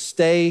to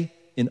stay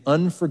in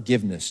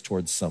unforgiveness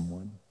towards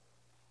someone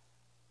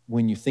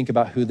when you think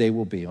about who they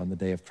will be on the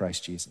day of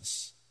Christ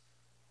Jesus.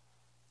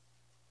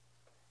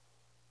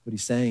 What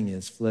he's saying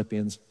is,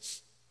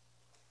 Philippians,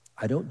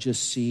 I don't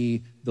just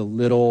see the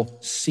little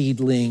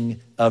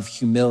seedling of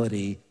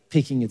humility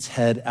picking its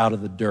head out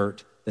of the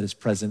dirt that is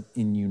present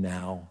in you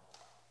now.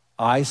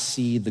 I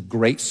see the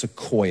great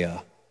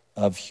sequoia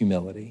of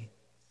humility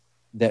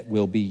that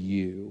will be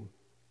you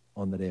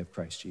on the day of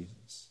Christ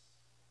Jesus.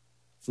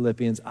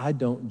 Philippians, I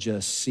don't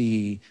just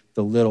see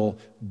the little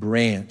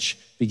branch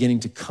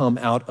beginning to come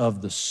out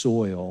of the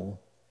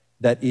soil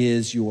that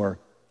is your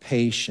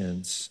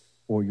patience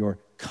or your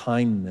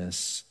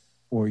kindness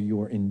or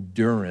your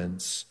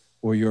endurance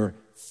or your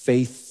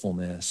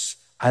faithfulness.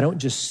 I don't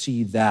just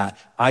see that.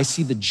 I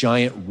see the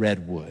giant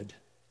redwood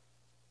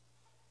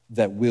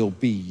that will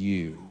be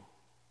you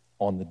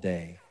on the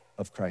day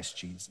of Christ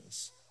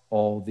Jesus.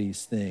 All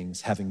these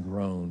things having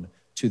grown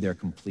to their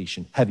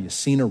completion. Have you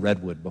seen a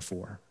redwood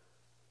before?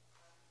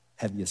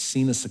 Have you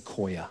seen a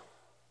sequoia?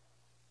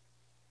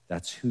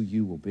 That's who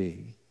you will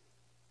be.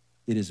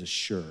 It is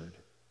assured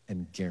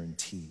and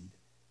guaranteed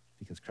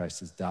because Christ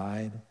has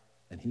died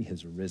and he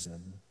has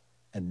risen,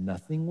 and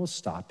nothing will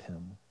stop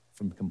him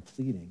from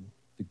completing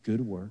the good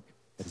work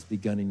that has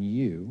begun in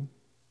you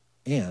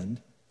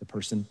and the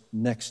person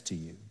next to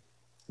you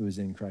who is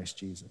in Christ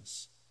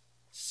Jesus.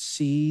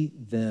 See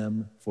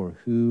them for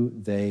who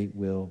they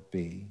will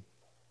be,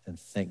 and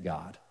thank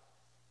God.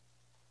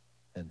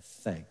 And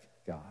thank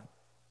God.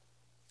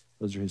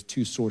 Those are his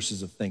two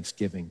sources of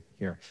thanksgiving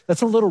here.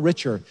 That's a little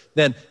richer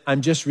than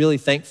I'm just really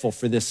thankful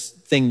for this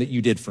thing that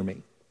you did for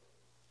me.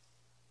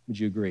 Would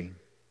you agree?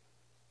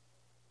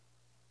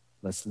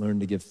 Let's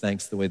learn to give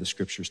thanks the way the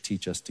scriptures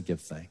teach us to give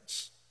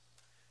thanks.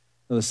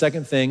 Now, the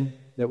second thing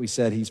that we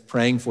said he's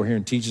praying for here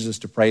and teaches us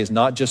to pray is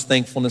not just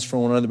thankfulness for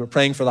one another, but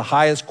praying for the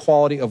highest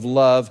quality of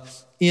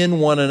love in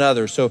one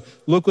another. So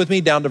look with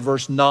me down to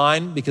verse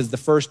 9, because the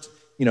first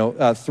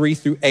 3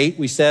 through 8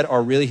 we said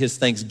are really his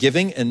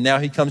thanksgiving, and now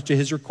he comes to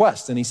his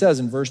request. And he says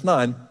in verse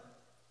 9,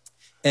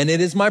 and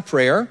it is my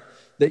prayer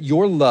that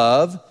your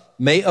love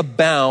may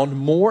abound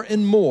more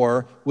and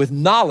more with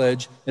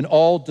knowledge and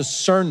all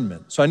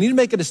discernment. So I need to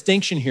make a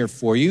distinction here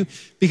for you,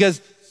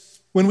 because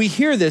when we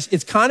hear this,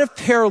 it's kind of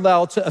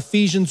parallel to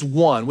Ephesians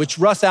 1, which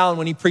Russ Allen,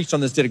 when he preached on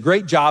this, did a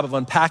great job of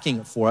unpacking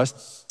it for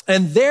us.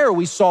 And there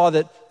we saw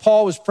that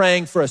Paul was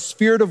praying for a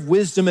spirit of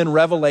wisdom and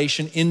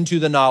revelation into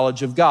the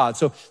knowledge of God.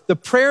 So the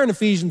prayer in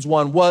Ephesians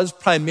 1 was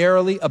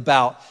primarily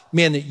about,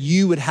 man, that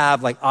you would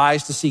have like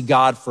eyes to see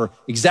God for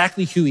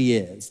exactly who he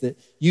is, that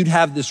you'd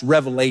have this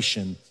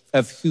revelation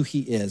of who he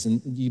is,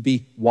 and you'd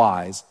be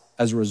wise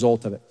as a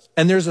result of it.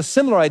 And there's a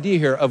similar idea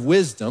here of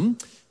wisdom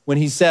when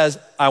he says,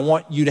 I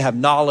want you to have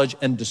knowledge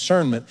and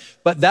discernment.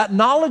 But that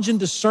knowledge and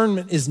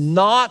discernment is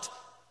not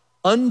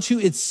unto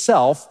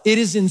itself. It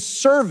is in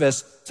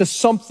service to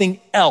something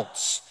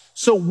else.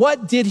 So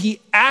what did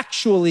he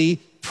actually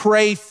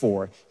pray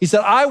for? He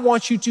said, I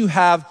want you to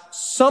have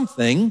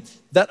something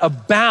that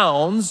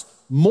abounds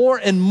more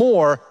and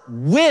more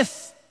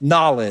with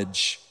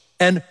knowledge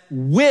and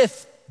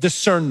with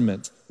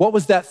discernment. What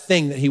was that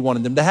thing that he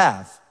wanted them to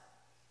have?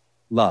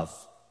 Love.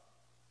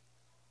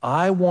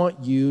 I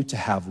want you to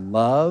have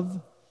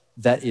love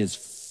that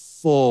is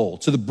full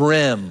to the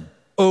brim,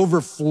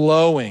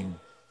 overflowing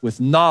with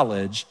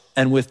knowledge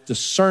and with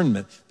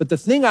discernment. But the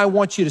thing I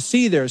want you to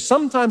see there is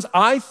sometimes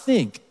I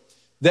think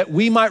that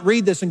we might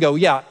read this and go,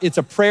 yeah, it's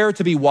a prayer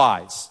to be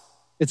wise.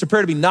 It's a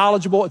prayer to be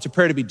knowledgeable. It's a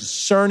prayer to be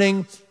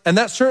discerning. And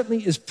that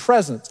certainly is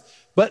present.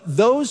 But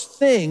those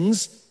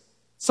things,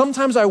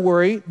 sometimes I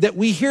worry that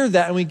we hear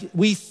that and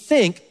we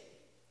think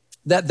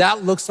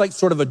that looks like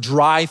sort of a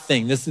dry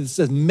thing. This is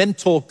a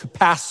mental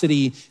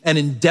capacity and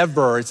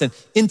endeavor. It's an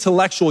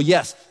intellectual,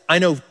 yes, I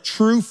know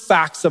true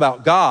facts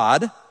about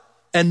God,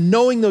 and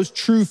knowing those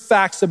true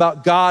facts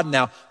about God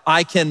now,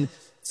 I can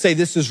say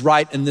this is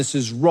right and this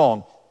is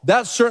wrong.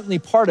 That's certainly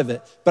part of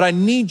it. But I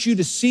need you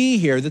to see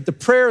here that the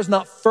prayer is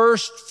not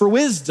first for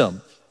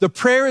wisdom. The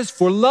prayer is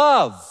for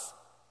love.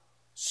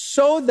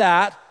 So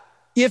that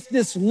if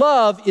this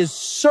love is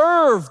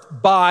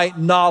served by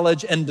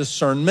knowledge and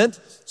discernment,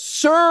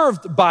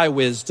 served by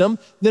wisdom,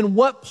 then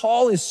what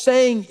Paul is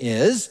saying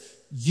is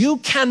you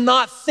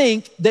cannot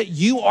think that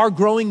you are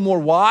growing more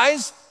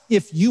wise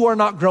if you are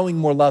not growing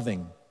more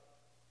loving.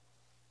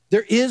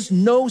 There is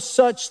no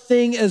such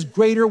thing as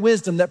greater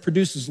wisdom that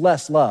produces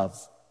less love.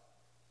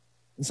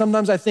 And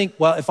sometimes I think,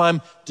 well, if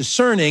I'm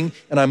discerning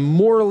and I'm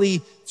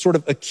morally sort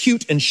of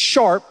acute and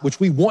sharp, which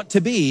we want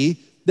to be,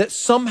 that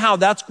somehow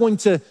that's going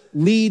to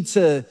lead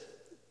to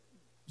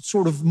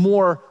sort of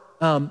more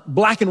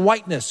black and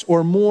whiteness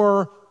or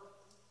more,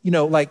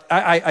 like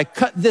I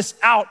cut this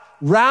out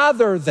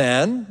rather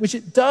than, which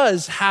it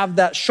does have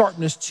that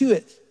sharpness to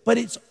it, but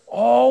it's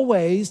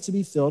always to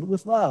be filled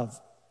with love.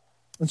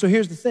 And so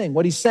here's the thing.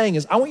 What he's saying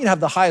is, I want you to have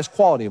the highest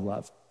quality of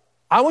love.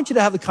 I want you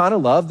to have the kind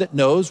of love that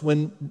knows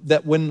when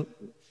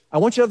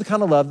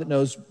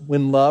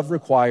love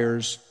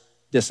requires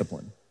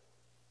discipline.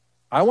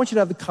 I want you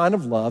to have the kind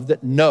of love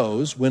that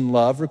knows when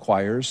love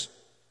requires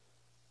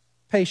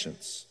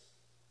patience.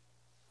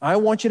 I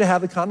want you to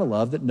have the kind of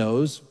love that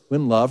knows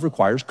when love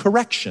requires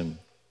correction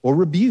or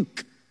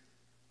rebuke.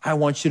 I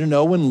want you to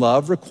know when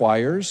love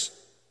requires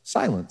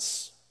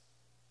silence.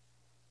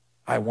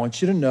 I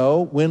want you to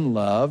know when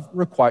love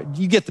requires,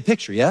 you get the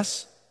picture,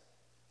 yes?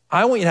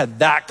 I want you to have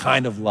that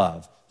kind of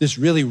love, this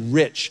really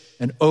rich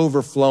and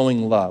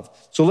overflowing love.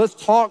 So let's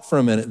talk for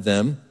a minute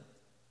then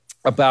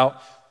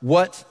about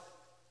what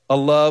a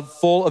love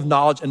full of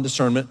knowledge and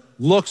discernment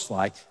looks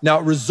like. Now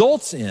it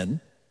results in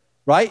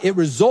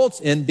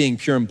being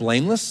pure and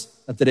blameless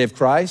at the day of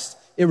Christ.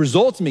 It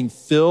results in being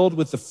filled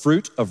with the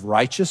fruit of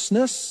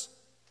righteousness.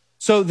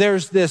 So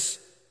there's this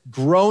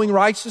growing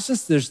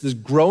righteousness, there's this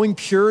growing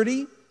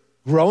purity,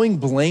 growing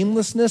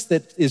blamelessness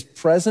that is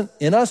present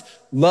in us.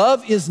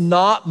 Love is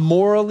not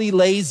morally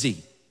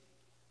lazy.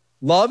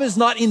 Love is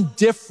not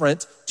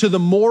indifferent to the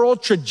moral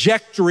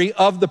trajectory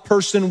of the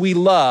person we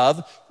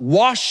love,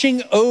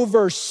 washing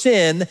over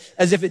sin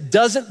as if it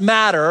doesn't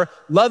matter.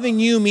 Loving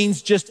you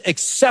means just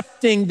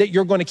accepting that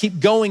you're going to keep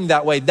going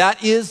that way.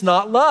 That is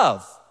not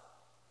love.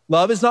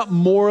 Love is not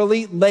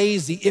morally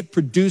lazy. It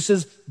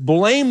produces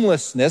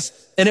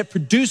blamelessness and it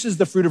produces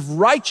the fruit of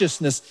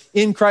righteousness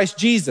in Christ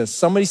Jesus.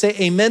 Somebody say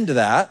amen to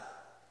that.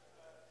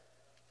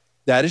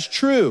 That is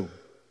true.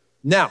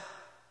 Now,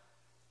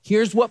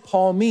 here's what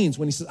Paul means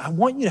when he says, I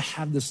want you to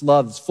have this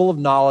love that's full of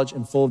knowledge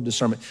and full of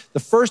discernment. The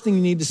first thing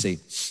you need to see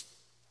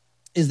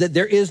is that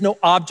there is no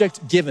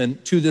object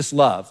given to this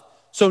love.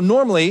 So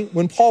normally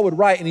when Paul would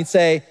write and he'd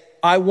say,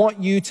 I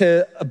want you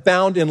to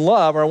abound in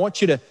love, or I want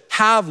you to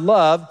have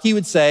love, he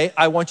would say,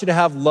 I want you to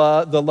have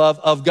the love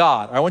of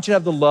God. Or I want you to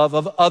have the love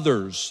of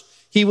others.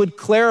 He would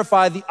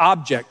clarify the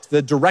object,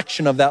 the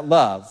direction of that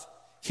love.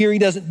 Here he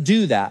doesn't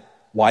do that.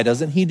 Why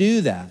doesn't he do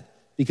that?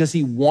 Because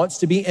he wants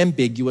to be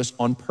ambiguous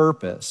on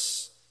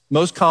purpose.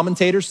 Most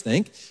commentators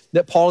think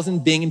that Paul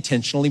isn't being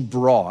intentionally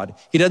broad.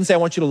 He doesn't say, I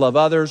want you to love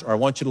others, or I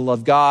want you to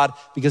love God,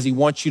 because he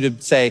wants you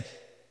to say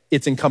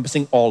it's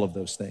encompassing all of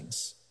those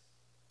things.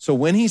 So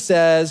when he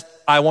says,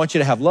 I want you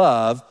to have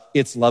love,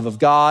 it's love of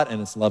God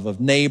and it's love of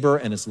neighbor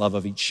and it's love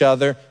of each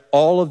other.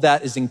 All of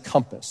that is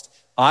encompassed.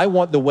 I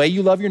want the way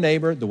you love your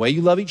neighbor, the way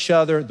you love each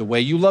other, the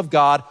way you love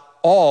God,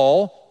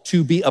 all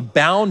to be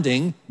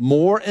abounding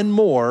more and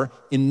more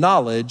in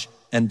knowledge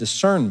and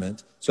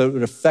discernment, so it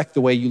would affect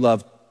the way you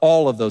love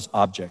all of those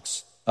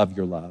objects of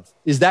your love.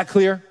 Is that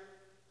clear?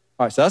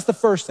 All right, so that's the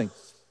first thing.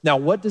 Now,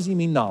 what does he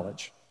mean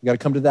knowledge? You got to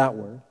come to that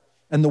word.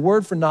 And the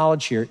word for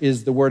knowledge here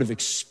is the word of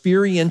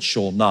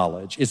experiential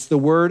knowledge. It's the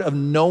word of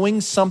knowing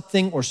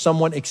something or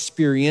someone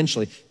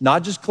experientially,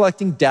 not just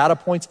collecting data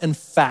points and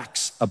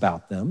facts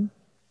about them.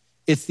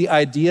 It's the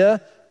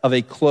idea of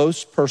a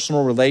close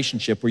personal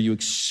relationship where you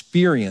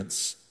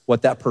experience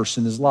what that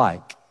person is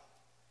like.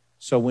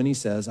 So when he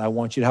says, I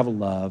want you to have a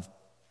love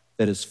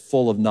that is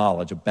full of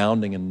knowledge,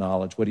 abounding in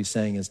knowledge, what he's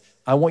saying is,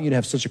 I want you to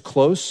have such a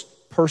close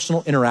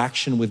personal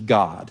interaction with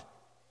God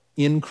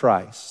in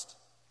Christ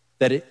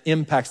that it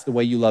impacts the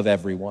way you love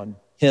everyone,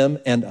 him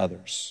and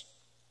others.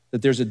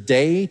 That there's a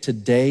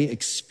day-to-day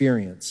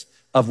experience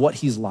of what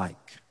he's like.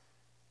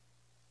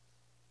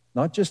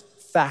 Not just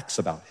facts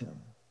about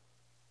him,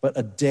 but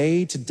a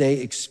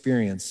day-to-day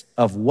experience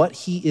of what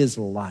he is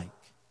like.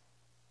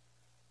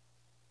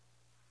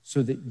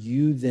 So that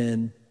you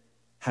then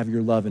have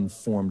your love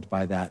informed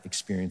by that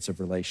experience of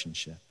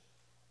relationship.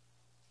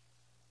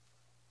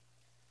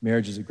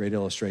 Marriage is a great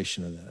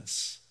illustration of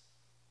this.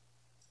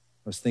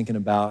 I was thinking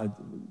about,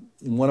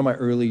 in one of my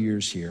early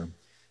years here,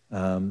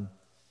 a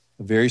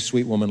very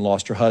sweet woman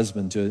lost her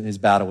husband to his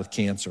battle with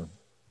cancer.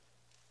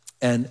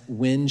 And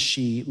when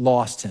she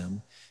lost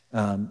him,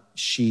 I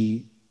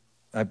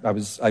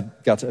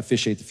got to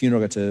officiate the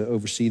funeral, got to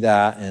oversee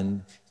that,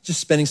 and just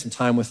spending some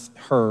time with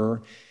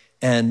her.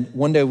 And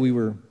one day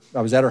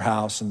I was at her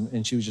house,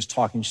 and she was just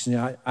talking. She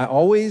said, I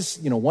always,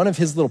 one of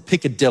his little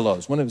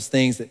picadillos, one of his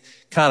things that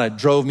kind of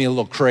drove me a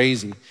little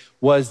crazy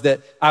was that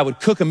I would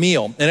cook a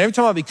meal. And every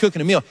time I'd be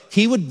cooking a meal,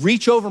 he would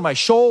reach over my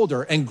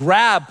shoulder and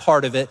grab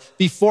part of it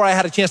before I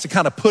had a chance to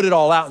kind of put it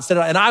all out.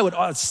 And I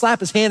would slap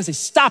his hand and say,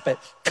 stop it,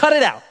 cut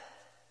it out.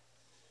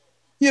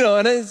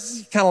 And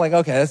it's kind of like,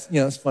 okay, that's,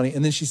 it's funny.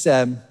 And then she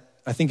said,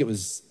 I think it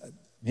was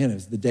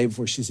the day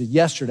before. She said,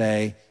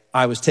 yesterday,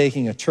 I was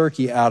taking a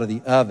turkey out of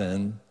the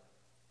oven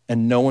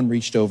and no one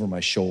reached over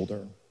my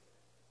shoulder.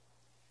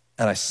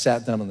 And I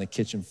sat down on the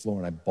kitchen floor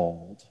and I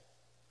bawled.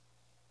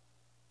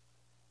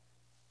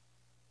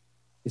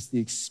 It's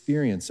the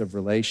experience of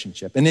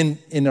relationship. And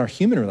in our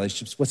human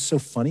relationships, what's so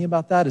funny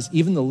about that is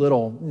even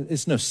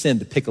it's no sin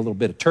to pick a little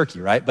bit of turkey,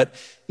 right? But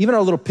even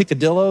our little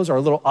picadillos, our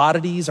little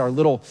oddities, our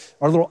little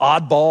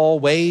oddball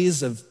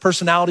ways of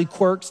personality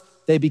quirks,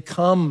 they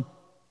become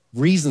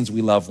reasons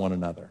we love one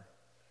another.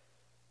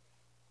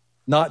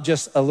 Not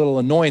just a little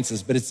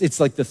annoyances, but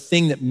it's like the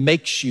thing that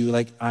makes you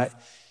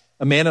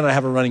Amanda and I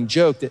have a running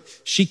joke that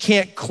she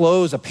can't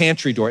close a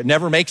pantry door. It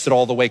never makes it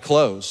all the way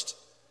closed.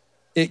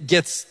 It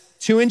gets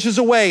 2 inches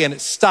away and it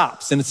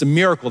stops, and it's a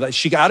miracle that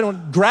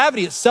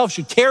gravity itself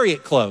should carry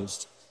it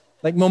closed,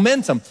 like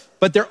momentum,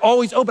 but they're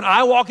always open.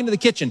 I walk into the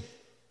kitchen,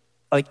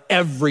 like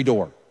every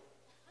door,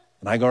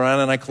 and I go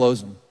around and I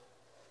close them.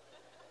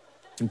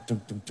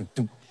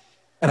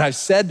 And I've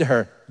said to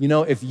her,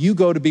 if you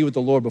go to be with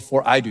the Lord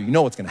before I do, you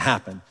know what's gonna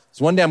happen.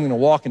 So one day I'm gonna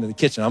walk into the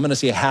kitchen, I'm gonna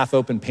see a half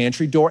open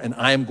pantry door, and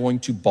I am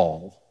going to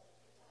bawl.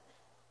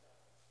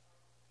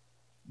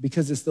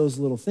 Because it's those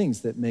little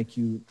things that make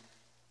you,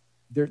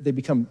 they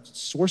become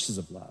sources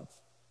of love,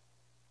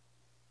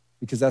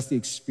 because that's the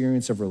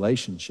experience of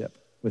relationship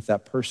with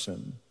that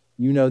person.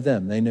 You know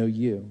them, they know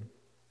you.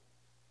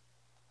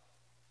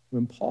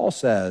 When Paul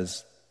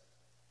says,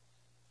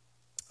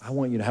 I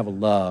want you to have a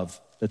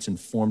love that's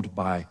informed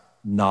by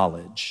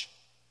knowledge,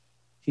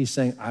 he's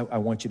saying, I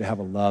want you to have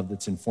a love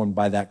that's informed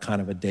by that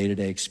kind of a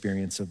day-to-day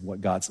experience of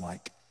what God's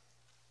like.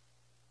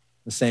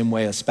 The same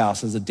way a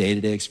spouse has a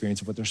day-to-day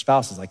experience of what their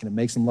spouse is like, and it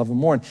makes them love them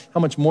more. And how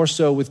much more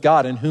so with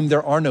God, in whom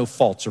there are no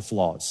faults or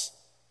flaws?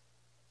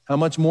 How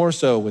much more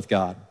so with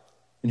God,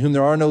 in whom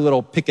there are no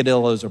little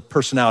picadillos or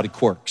personality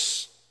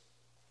quirks?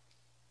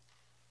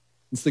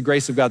 It's the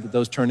grace of God that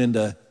those turn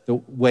into the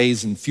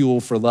ways and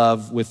fuel for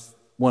love with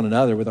one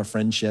another, with our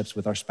friendships,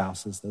 with our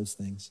spouses, those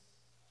things.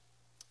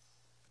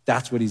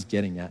 That's what he's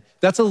getting at.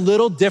 That's a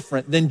little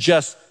different than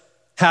just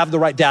have the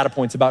right data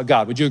points about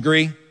God. Would you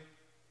agree?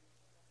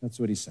 That's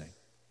what he's saying.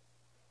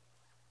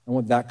 I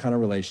want that kind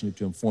of relationship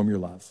to inform your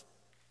love.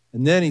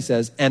 And then he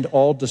says, and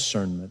all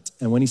discernment.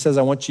 And when he says,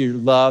 I want your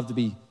love to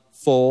be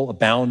full,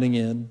 abounding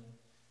in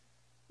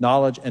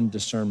knowledge and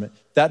discernment,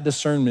 that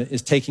discernment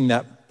is taking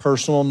that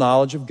personal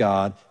knowledge of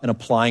God and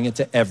applying it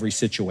to every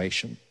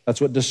situation. That's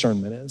what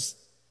discernment is.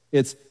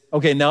 It's,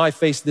 okay, now I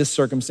face this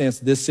circumstance,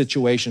 this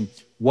situation.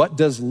 What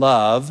does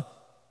love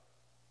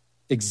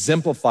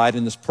exemplified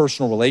in this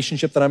personal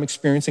relationship that I'm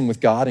experiencing with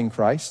God in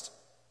Christ?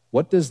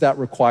 What does that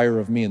require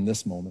of me in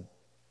this moment?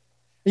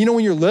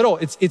 When you're little,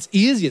 it's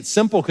easy, it's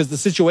simple because the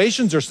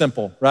situations are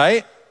simple,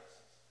 right?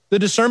 The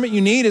discernment you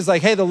need is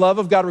like, hey, the love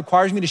of God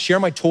requires me to share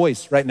my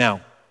toys right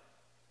now.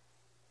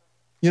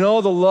 The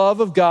love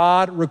of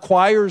God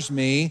requires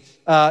me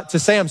to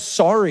say I'm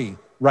sorry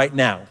right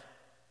now,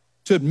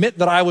 to admit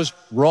that I was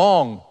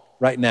wrong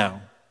right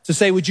now, to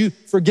say, would you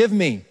forgive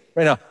me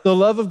right now? The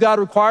love of God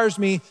requires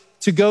me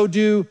to go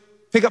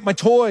pick up my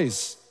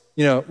toys,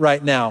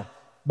 right now.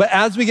 But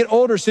as we get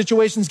older,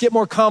 situations get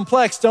more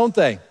complex, don't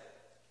they?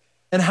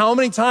 And how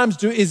many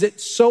times is it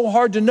so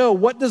hard to know,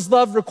 what does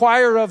love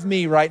require of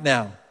me right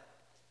now?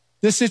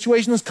 This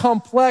situation is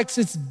complex,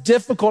 it's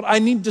difficult. I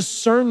need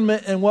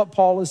discernment. And what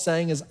Paul is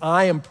saying is,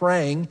 I am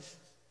praying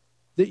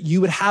that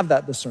you would have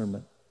that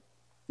discernment,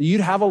 that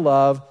you'd have a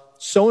love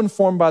so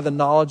informed by the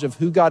knowledge of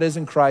who God is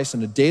in Christ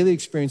and a daily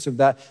experience of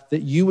that,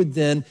 that you would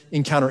then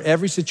encounter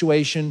every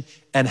situation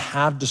and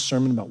have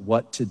discernment about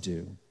what to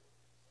do,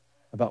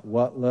 about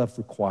what love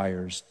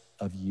requires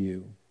of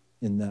you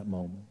in that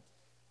moment.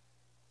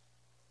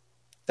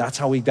 That's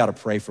how we've got to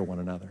pray for one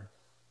another.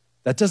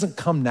 That doesn't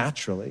come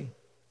naturally.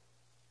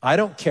 I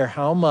don't care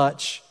how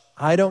much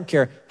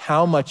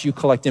you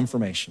collect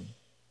information.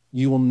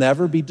 You will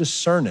never be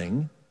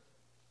discerning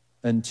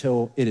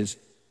until it is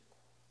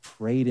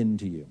prayed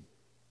into you,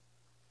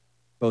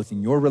 both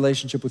in your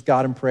relationship with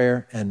God in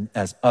prayer and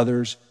as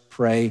others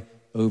pray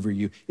over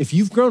you. If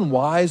you've grown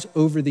wise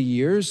over the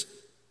years,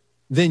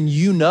 then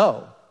you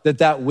know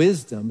that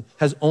wisdom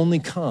has only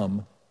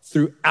come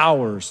through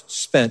hours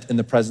spent in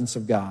the presence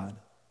of God,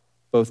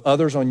 both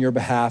others on your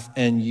behalf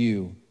and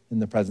you in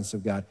the presence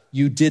of God.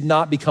 You did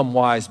not become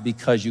wise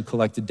because you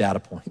collected data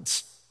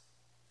points.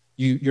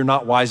 You're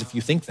not wise if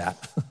you think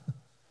that,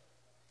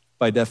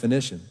 by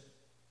definition.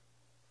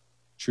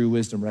 True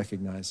wisdom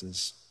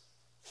recognizes.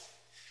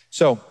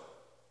 So,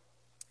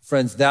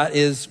 friends, that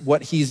is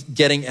what he's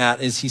getting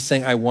at, is he's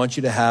saying, I want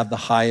you to have the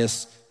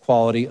highest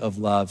quality of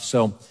love.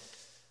 So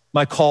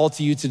my call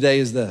to you today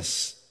is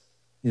this,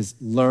 is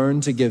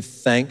learn to give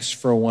thanks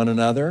for one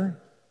another,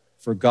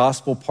 for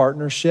gospel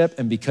partnership,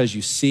 and because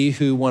you see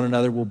who one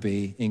another will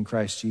be in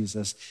Christ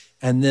Jesus.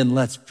 And then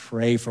let's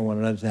pray for one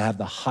another to have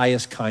the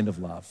highest kind of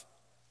love,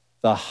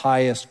 the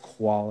highest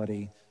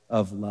quality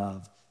of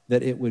love,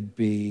 that it would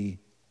be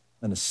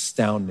an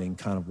astounding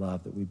kind of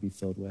love that we'd be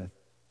filled with.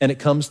 And it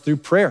comes through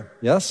prayer,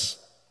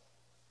 yes?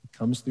 It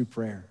comes through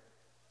prayer.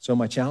 So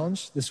my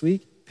challenge this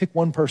week, pick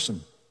one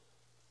person.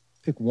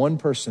 Pick one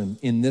person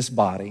in this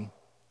body.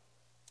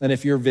 And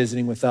if you're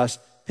visiting with us,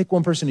 pick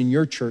one person in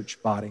your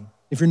church body.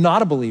 If you're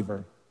not a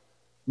believer,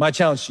 my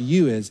challenge to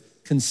you is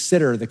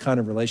consider the kind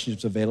of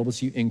relationships available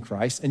to you in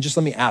Christ. And just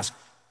let me ask,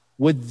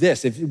 would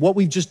this, if what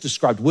we've just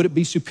described, would it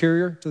be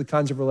superior to the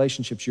kinds of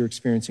relationships you're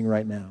experiencing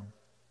right now?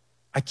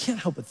 I can't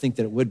help but think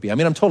that it would be. I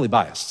mean, I'm totally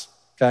biased,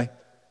 okay?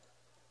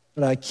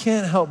 But I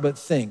can't help but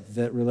think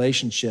that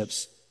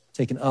relationships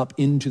taken up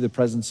into the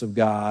presence of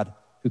God,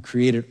 who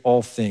created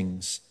all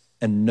things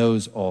and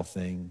knows all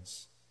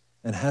things,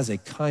 and has a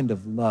kind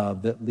of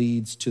love that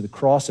leads to the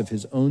cross of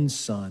his own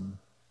son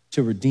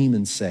to redeem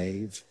and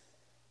save,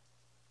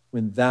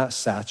 when that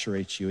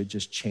saturates you, it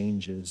just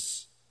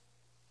changes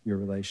your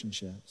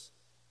relationships.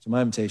 So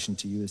my invitation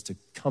to you is to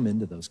come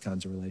into those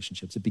kinds of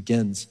relationships. It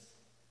begins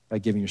by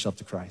giving yourself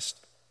to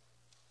Christ.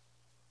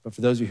 But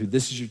for those of you who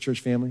this is your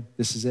church family,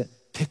 this is it.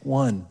 Pick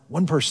one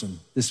person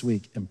this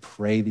week and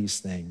pray these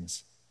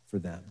things for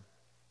them,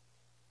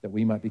 that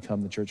we might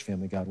become the church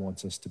family God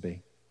wants us to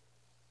be.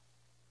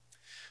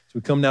 So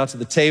we come now to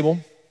the table,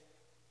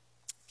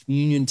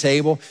 communion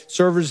table.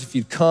 Servers, if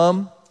you'd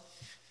come.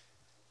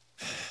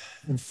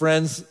 And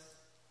friends,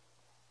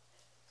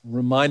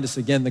 remind us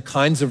again the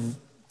kinds of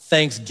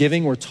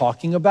thanksgiving we're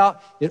talking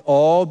about. It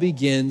all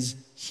begins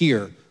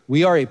here.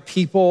 We are a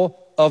people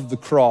of the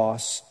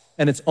cross,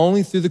 and it's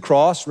only through the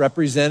cross,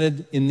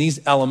 represented in these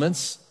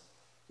elements,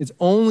 it's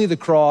only the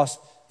cross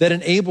that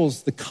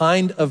enables the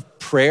kind of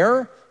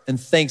prayer and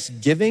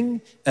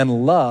thanksgiving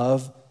and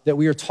love that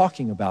we are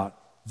talking about.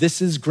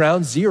 This is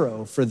ground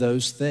zero for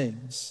those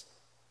things.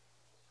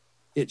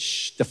 It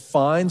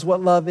defines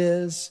what love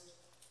is.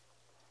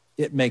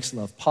 It makes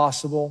love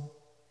possible.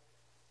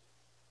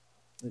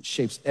 It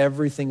shapes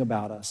everything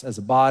about us as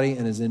a body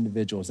and as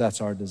individuals. That's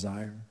our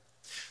desire.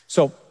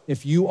 So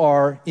if you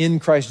are in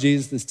Christ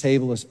Jesus, this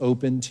table is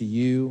open to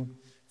you.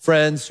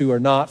 Friends who are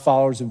not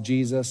followers of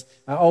Jesus,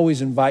 I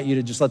always invite you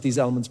to just let these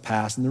elements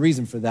pass. And the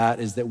reason for that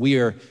is that we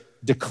are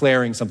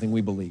declaring something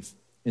we believe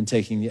in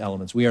taking the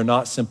elements. We are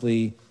not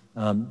simply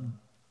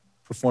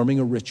performing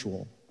a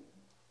ritual.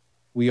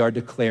 We are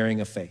declaring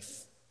a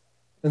faith.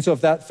 And so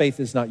if that faith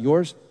is not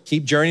yours,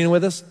 keep journeying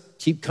with us,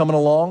 keep coming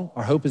along.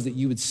 Our hope is that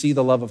you would see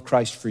the love of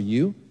Christ for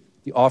you,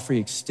 the offer he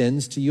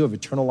extends to you of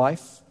eternal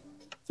life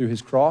through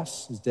his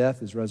cross, his death,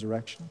 his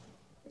resurrection.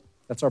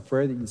 That's our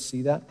prayer, that you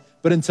see that.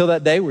 But until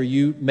that day where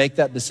you make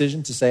that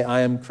decision to say,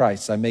 I am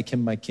Christ, I make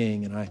him my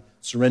king, and I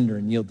surrender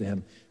and yield to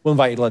him, we'll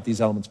invite you to let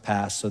these elements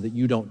pass so that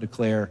you don't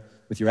declare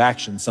with your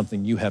actions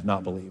something you have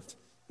not believed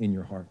in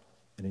your heart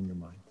and in your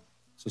mind.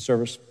 So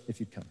servers, if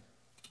you'd come.